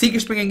Seeker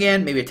Spring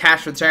again, maybe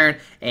attach for the turn,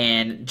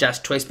 and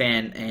just Choice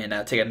Band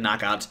and take a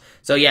knockout.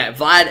 So yeah,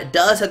 Vlad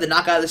does have the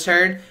knockout this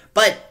turn,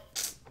 but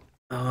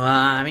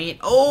I mean,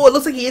 oh, it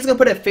looks like he is going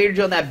to put a Fairy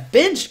Energy on that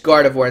bench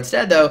Gardevoir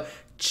instead, though.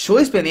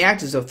 Choice Band the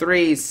active, so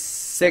 3,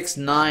 6,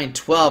 9,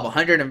 12,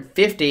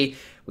 150.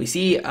 We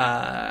see, hold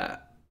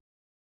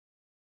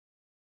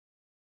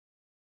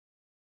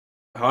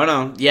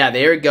on. Yeah,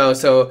 there we go.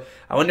 So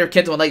I wonder if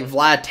Kenta would let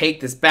Vlad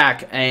take this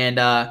back, and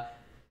I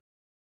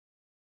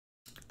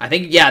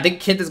think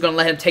Kenta's gonna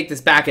let him take this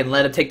back and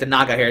let him take the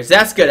knockout here. So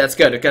that's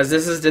good, because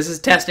this is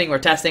testing. We're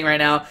testing right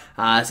now.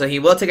 So he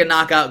will take a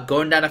knockout,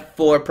 going down to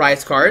 4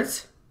 prize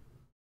cards,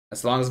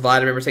 as long as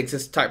Vlad remember takes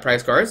his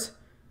prize cards.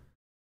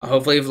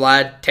 Hopefully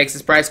Vlad takes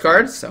his prize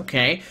cards.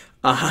 Okay.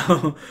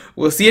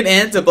 We'll see it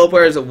end, so both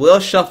players will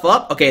shuffle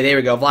up. Okay, there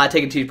we go. Vlad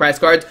taking 2 prize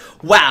cards.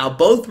 Wow,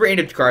 both were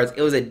energy cards.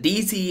 It was a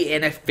DC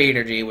and a Fairy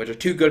Energy, which are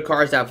 2 good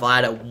cards that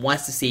Vlad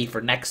wants to see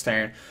for next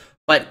turn.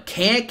 But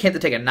can Kenta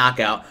take a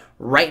knockout?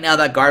 Right now,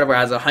 that Gardevoir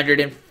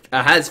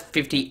has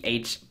 50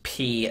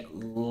 HP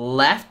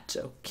left.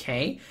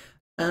 Okay.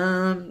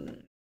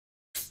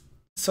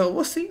 So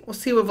we'll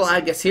see what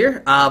Vlad gets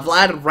here.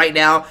 Vlad right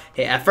now,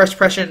 at first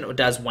impression,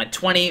 does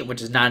 120,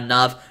 which is not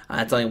enough.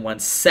 It's only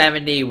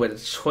 170 with a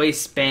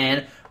Choice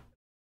Band,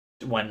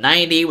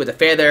 190 with a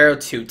Feather Arrow,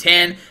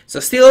 210. So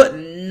still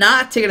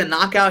not taking a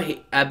knockout,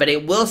 but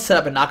it will set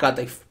up a knockout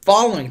the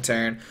following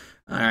turn.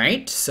 All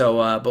right.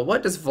 So, but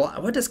what does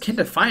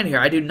Kenta find here?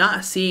 I do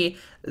not see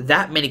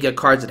that many good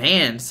cards at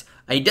hand.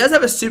 He does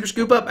have a Super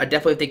Scoop Up. I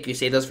definitely think you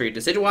save those for your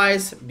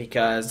Decidueyes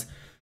because,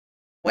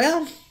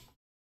 well,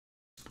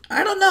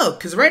 I don't know,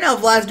 because right now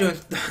Vlad's doing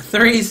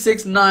 3,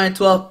 6, 9,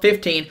 12,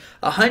 15,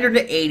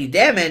 180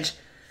 damage.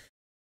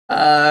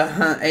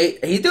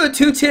 He's doing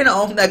 210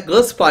 on that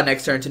Golisopod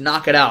next turn to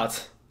knock it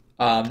out.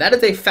 That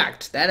is a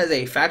fact. That is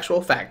a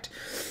factual fact.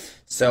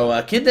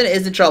 So, Kenton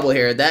is in trouble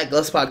here. That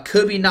Golisopod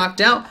could be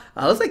knocked out.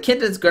 Looks like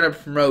Kenton's going to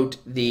promote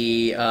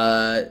the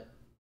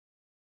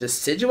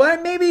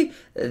Decidueye, maybe?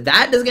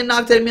 That doesn't get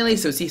knocked out immediately,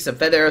 so we see some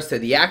Feather Arrows to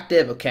the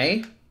active.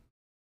 Okay.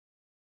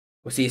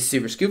 We'll see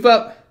Super Scoop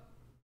Up.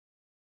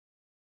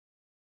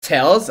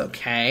 Tails,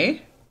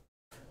 okay.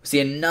 We'll see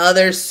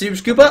another Super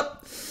Scoop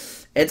Up.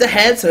 It's a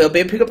head, so he'll be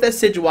able to pick up that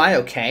Decidueye,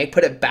 okay.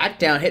 Put it back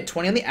down, hit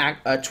 20 on the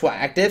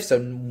active, so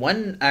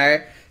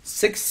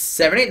 6,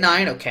 7, 8,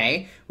 9,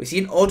 okay. We see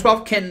an Ultra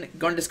Ball can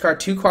going to discard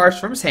 2 cards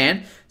from his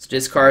hand. So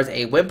discards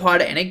a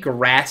Wimpod and a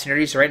Grass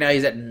Energy, so right now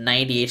he's at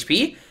 90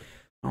 HP.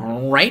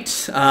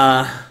 Alright,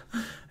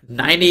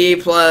 90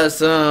 plus,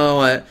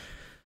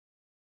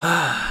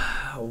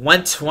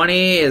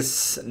 120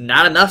 is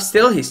not enough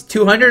still. He's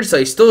 200, so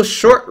he's still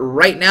short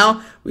right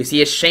now. We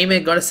see a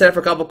Shaman going to set up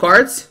for a couple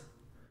cards.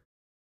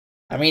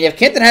 I mean, if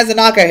Kenton has a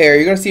knockout here,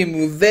 you're going to see him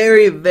move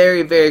very,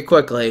 very, very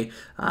quickly.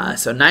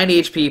 So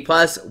 90 HP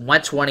plus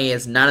 120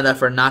 is not enough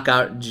for a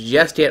knockout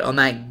just yet on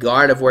that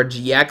Gardevoir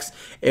GX.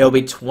 It'll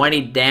be 20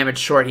 damage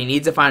short. He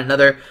needs to find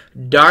another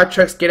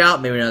Dartrix get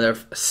out, maybe another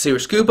Super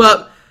Scoop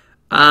Up.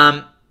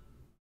 I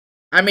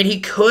mean,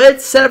 he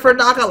could set up for a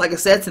knockout, like I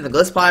said, in the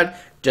Golisopod.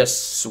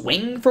 Just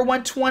swing for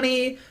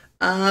 120,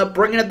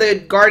 bringing up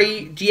the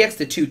Guardy GX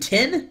to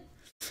 210.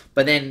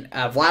 But then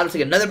Vlad will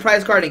take another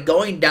prize card and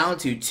going down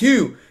to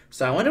 2.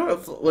 So I wonder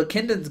what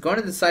Kenton's going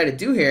to decide to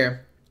do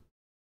here.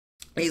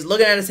 He's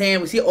looking at his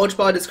hand. We see Ultra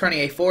Ball discarding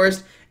a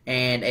Forest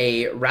and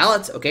a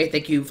Rowlet. Okay,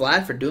 thank you,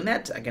 Vlad, for doing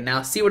that. I can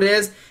now see what it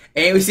is.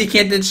 And we see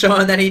Kenton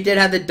showing that he did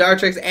have the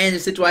Dartrix and the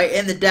Decidueye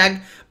in the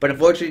deck, but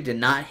unfortunately did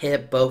not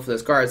hit both of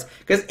those cards.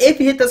 Because if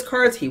he hit those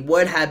cards, he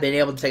would have been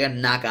able to take a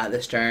knockout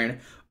this turn.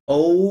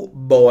 Oh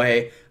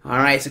boy.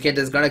 Alright, so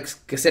Kenton's going to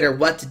consider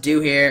what to do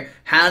here.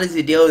 How does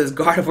he deal with this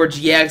Gardevoir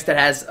GX that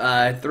has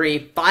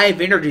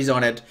 5 energies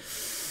on it?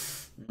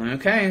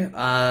 Okay,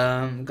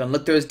 I'm gonna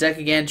look through his deck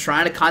again,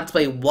 trying to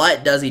contemplate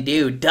what does he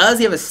do. Does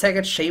he have a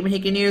second Shaman he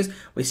can use?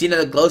 We see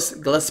another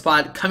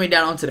Golisopod coming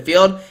down onto the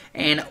field,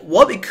 and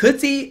what we could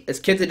see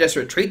is Kenton just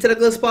retreat to the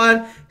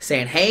Golisopod,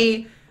 saying,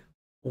 hey,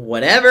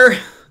 whatever,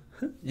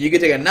 you can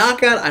take a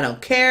knockout, I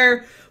don't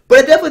care. But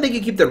I definitely think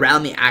you keep the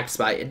round the act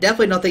spot. I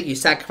definitely don't think you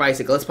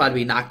sacrifice a Golisopod to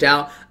be knocked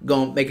out,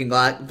 making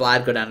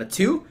Vlad go down to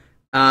 2.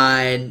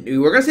 And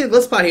we're going to see the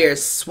Golisopod here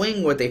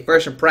swing with a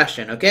first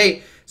impression,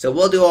 okay? So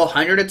we'll do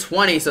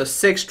 120, so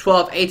 6,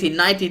 12, 18,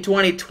 19,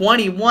 20,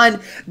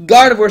 21.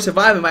 Gardevoir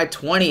surviving by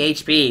 20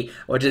 HP,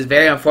 which is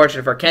very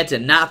unfortunate for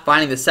Kenton, not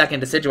finding the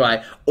second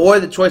Decidueye or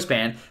the Choice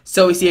Band.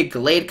 So we see a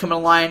Gallade come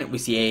in line, we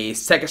see a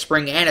Second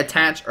Spring and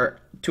attach or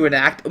to an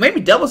act, or maybe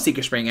double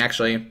Secret Spring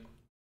actually.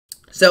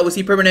 So we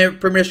see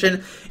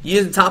Permission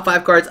using the top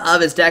 5 cards of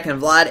his deck, and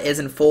Vlad is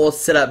in full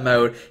sit-up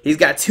mode. He's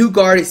got 2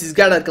 Guardies, he's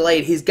got a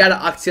Gallade, he's got an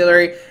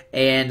Auxiliary,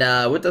 and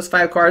with those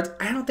 5 cards,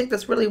 I don't think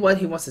that's really what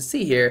he wants to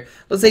see here.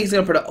 Looks like he's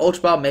going to put an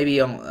Ultra Ball maybe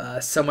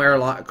on, somewhere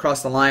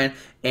across the line,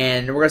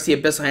 and we're going to see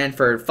Abyssal Hand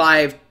for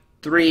 5,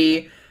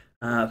 3,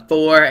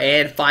 4,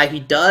 and 5. He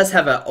does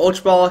have an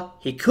Ultra Ball.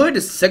 He could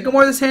just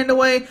Sycamore this hand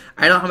away.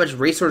 I don't know how much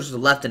resources are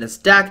left in his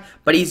deck,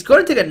 but he's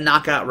going to take a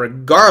knockout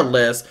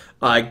regardless,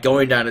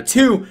 going down to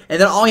 2,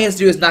 and then all he has to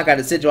do is knock out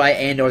a Decidueye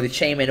and or the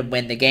Shaman and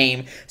win the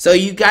game. So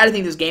you got to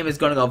think this game is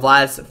going to go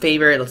Vlad's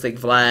favor. It looks like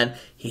Vlad,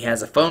 he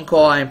has a phone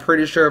call, I'm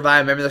pretty sure, if I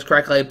remember this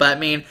correctly, but I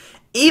mean,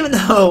 even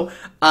though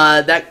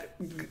that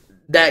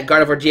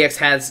Gardevoir GX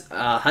has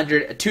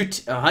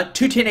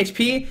 210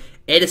 HP,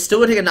 it is still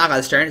going to take a knockout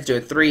this turn. It's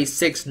doing 3,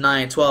 6,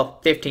 9,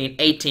 12, 15,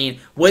 18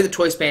 with a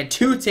Choice Band,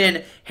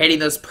 210, hitting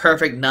those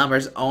perfect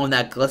numbers on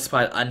that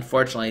Golisopod,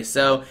 unfortunately.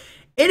 So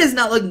it is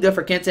not looking good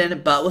for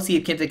Kenton, but we'll see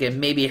if Kenton can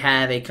maybe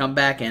have a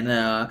comeback. And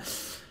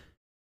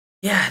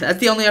yeah, that's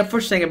the only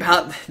unfortunate thing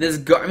about this.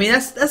 I mean,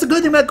 that's a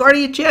good thing about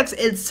Guardian GX.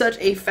 It's such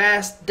a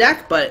fast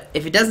deck, but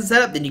if it doesn't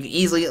set up, then you can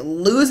easily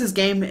lose this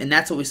game, and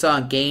that's what we saw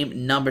in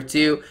game number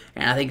 2.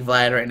 And I think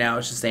Vlad right now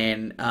is just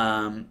saying,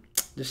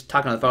 just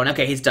talking on the phone.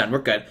 Okay, he's done. We're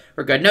good.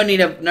 We're good. No need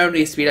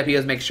to speed up. He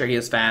was making sure he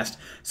was fast.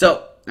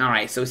 So, all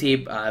right. So we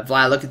see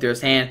Vlad looking through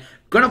his hand.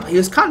 He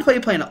was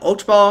contemplating playing an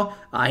Ultra Ball.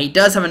 He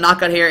does have a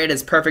knockout here. It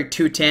is perfect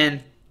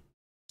 210.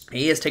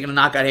 He is taking a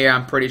knockout here.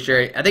 I'm pretty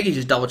sure. I think he's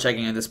just double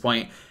checking at this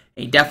point.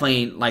 He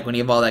definitely, like when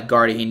he evolved that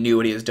Guardy, he knew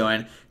what he was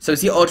doing. So we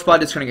see Ultra Ball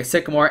just trying to get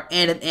Sycamore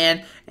and an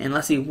end. And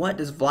let's see, what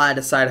does Vlad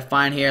decide to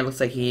find here?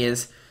 Looks like he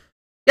is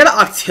got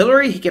an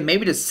Auxiliary. He can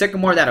maybe just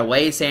Sycamore that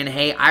away, saying,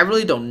 hey, I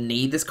really don't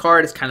need this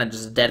card. It's kind of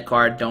just a dead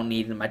card. Don't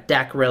need it in my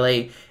deck,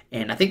 really.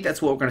 And I think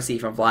that's what we're going to see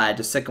from Vlad.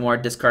 Just Sycamore,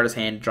 discard his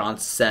hand, drawn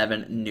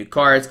 7 new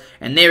cards.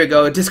 And there we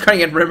go.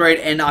 Discarding a Remoraid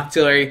and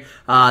Auxiliary.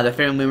 The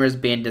Phantom Lemur is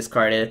being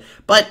discarded.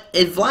 But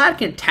if Vlad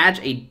can attach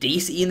a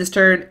DC in this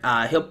turn,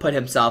 he'll put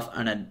himself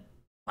on a,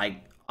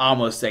 like,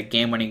 almost a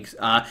game-winning.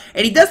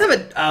 And he does have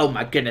a, oh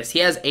my goodness, he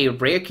has a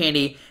Rare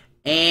Candy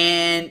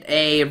and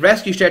a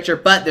Rescue Stretcher,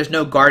 but there's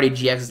no Guardian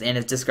GXs in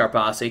his discard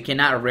pile, so he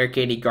cannot rare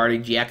candy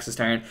Guardian GX this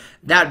turn.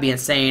 That would be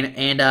insane,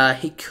 and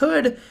he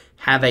could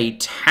have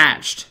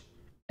attached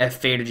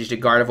F-Energies to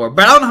Gardevoir,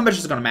 but I don't know how much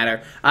it's going to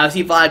matter. We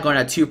see Vlad going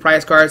to 2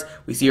 prize cards.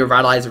 We see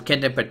Revitalizer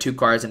Kenton put 2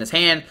 cards in his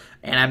hand,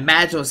 and I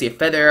imagine we'll see a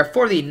Feather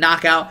for the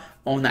knockout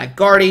on that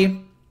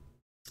Guardy.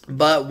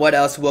 But what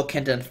else will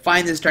Kenton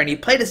find this turn? He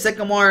played a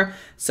Sycamore,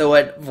 so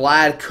what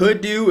Vlad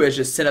could do is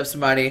just set up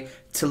somebody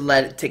to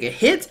let it take a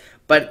hit,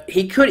 but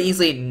he could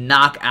easily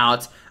knock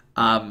out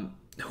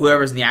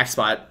whoever's in the axe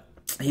spot.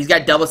 He's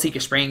got double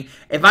Secret Spring.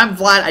 If I'm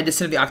Vlad, I just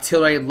send the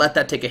Octillery, let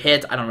that take a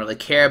hit. I don't really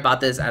care about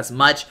this as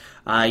much.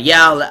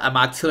 Yeah,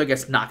 my Octillery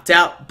gets knocked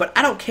out, but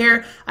I don't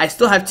care. I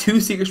still have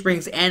 2 Secret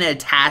Springs and an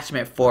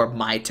attachment for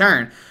my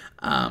turn.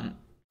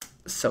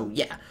 So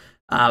yeah.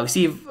 We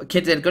see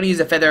Kenton going to use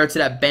a Feather to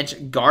that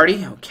bench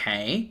Guardy.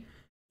 Okay.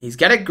 He's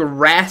got a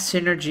Grass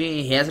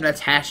Energy. He hasn't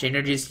attached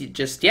energies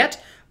just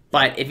yet.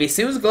 But if he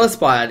assumes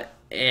Golisopod,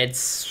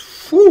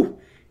 it's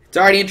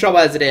already in trouble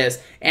as it is.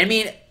 And I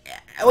mean,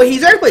 well,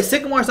 he's already played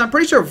Sycamore, so I'm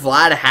pretty sure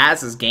Vlad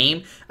has his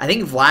game. I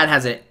think Vlad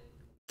has it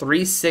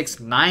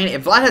 3-6-9.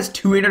 If Vlad has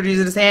 2 energies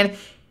in his hand,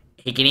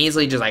 he can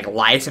easily just like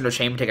License or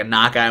Shame and take a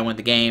knockout and win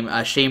the game.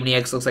 Shame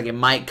EX looks like it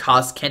might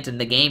cost Kenton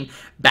the game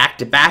back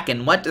to back.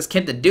 And what does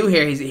Kenton do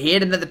here? He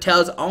hit another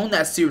Tails on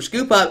that Super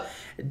Scoop Up.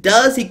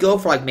 Does he go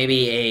for like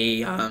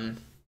maybe a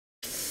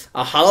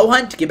Hollow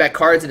Hunt to get back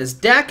cards in his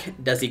deck?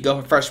 Does he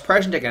go for First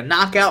Impression, take a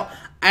knockout?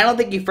 I don't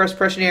think he First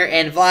Impression here.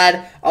 And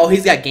Vlad, oh,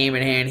 he's got game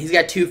in hand. He's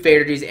got 2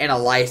 Fairdies and a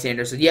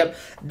Lysander. So, yep,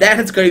 that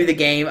is going to be the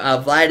game.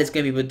 Vlad is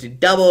going to be able to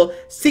double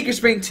Secret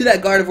Spring to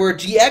that Gardevoir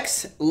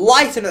GX,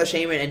 Lysander the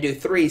Shaman, and do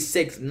 3,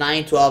 6,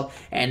 9,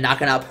 12, and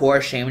knocking out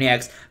poor Shaman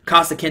EX.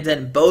 Costa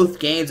Kenton both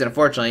games,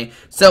 unfortunately.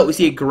 So, we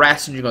see a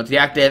Grass Energy going to the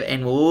active,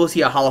 and we'll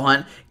see a Hollow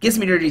Hunt. Get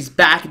some energies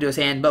back into his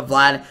hand, but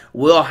Vlad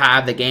will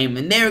have the game.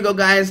 And there we go,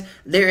 guys.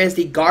 There is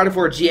the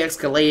Gardevoir GX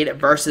Gallade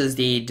versus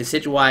the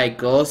Decidueye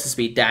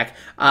Golisopod deck.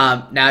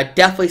 Now, it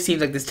definitely seems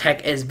like this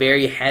deck is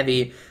very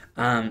heavy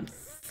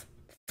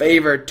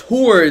favored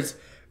towards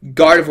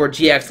Gardevoir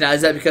GX. Now,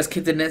 is that because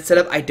Kenton didn't set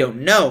up? I don't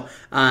know.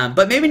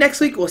 But maybe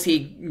next week we'll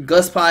see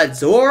Golisopod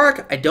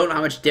Zoroark. I don't know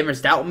how much difference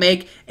that will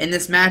make in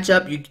this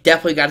matchup. You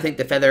definitely got to think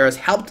the Feather has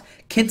helped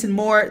Kenton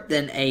more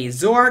than a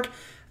Zoroark.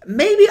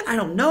 Maybe, I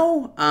don't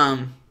know.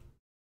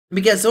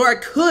 Because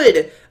Zoroark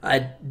could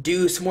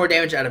do some more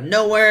damage out of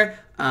nowhere.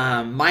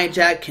 Mind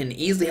Jack can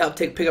easily help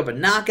pick up a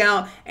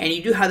knockout, and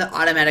you do have the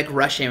automatic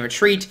rush and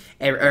retreat,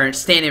 or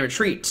stand and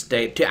retreat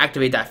to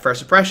activate that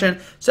First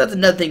Impression. So that's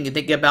another thing you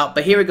think about.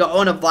 But here we go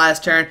on to Vlad's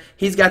turn.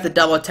 He's got the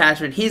double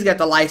attachment. He's got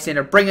the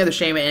Lysander. Bring in the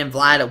Shaman, and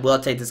Vlad will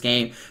take this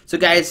game. So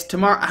guys,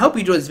 tomorrow, I hope you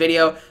enjoyed this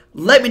video.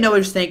 Let me know what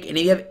you think, and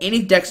if you have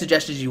any deck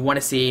suggestions you want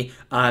to see,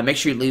 make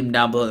sure you leave them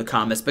down below in the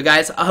comments. But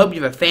guys, I hope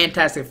you have a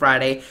fantastic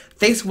Friday.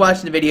 Thanks for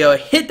watching the video.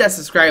 Hit that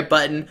subscribe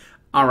button.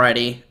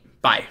 Alrighty,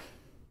 bye.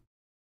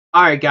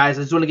 Alright guys,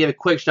 I just want to give a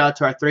quick shout out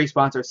to our 3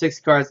 sponsors,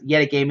 60 Cards,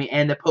 Yeti Gaming,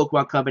 and the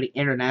Pokemon Company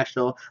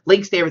International.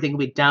 Links to everything will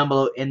be down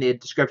below in the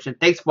description.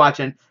 Thanks for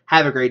watching.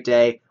 Have a great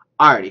day.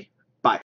 Alrighty.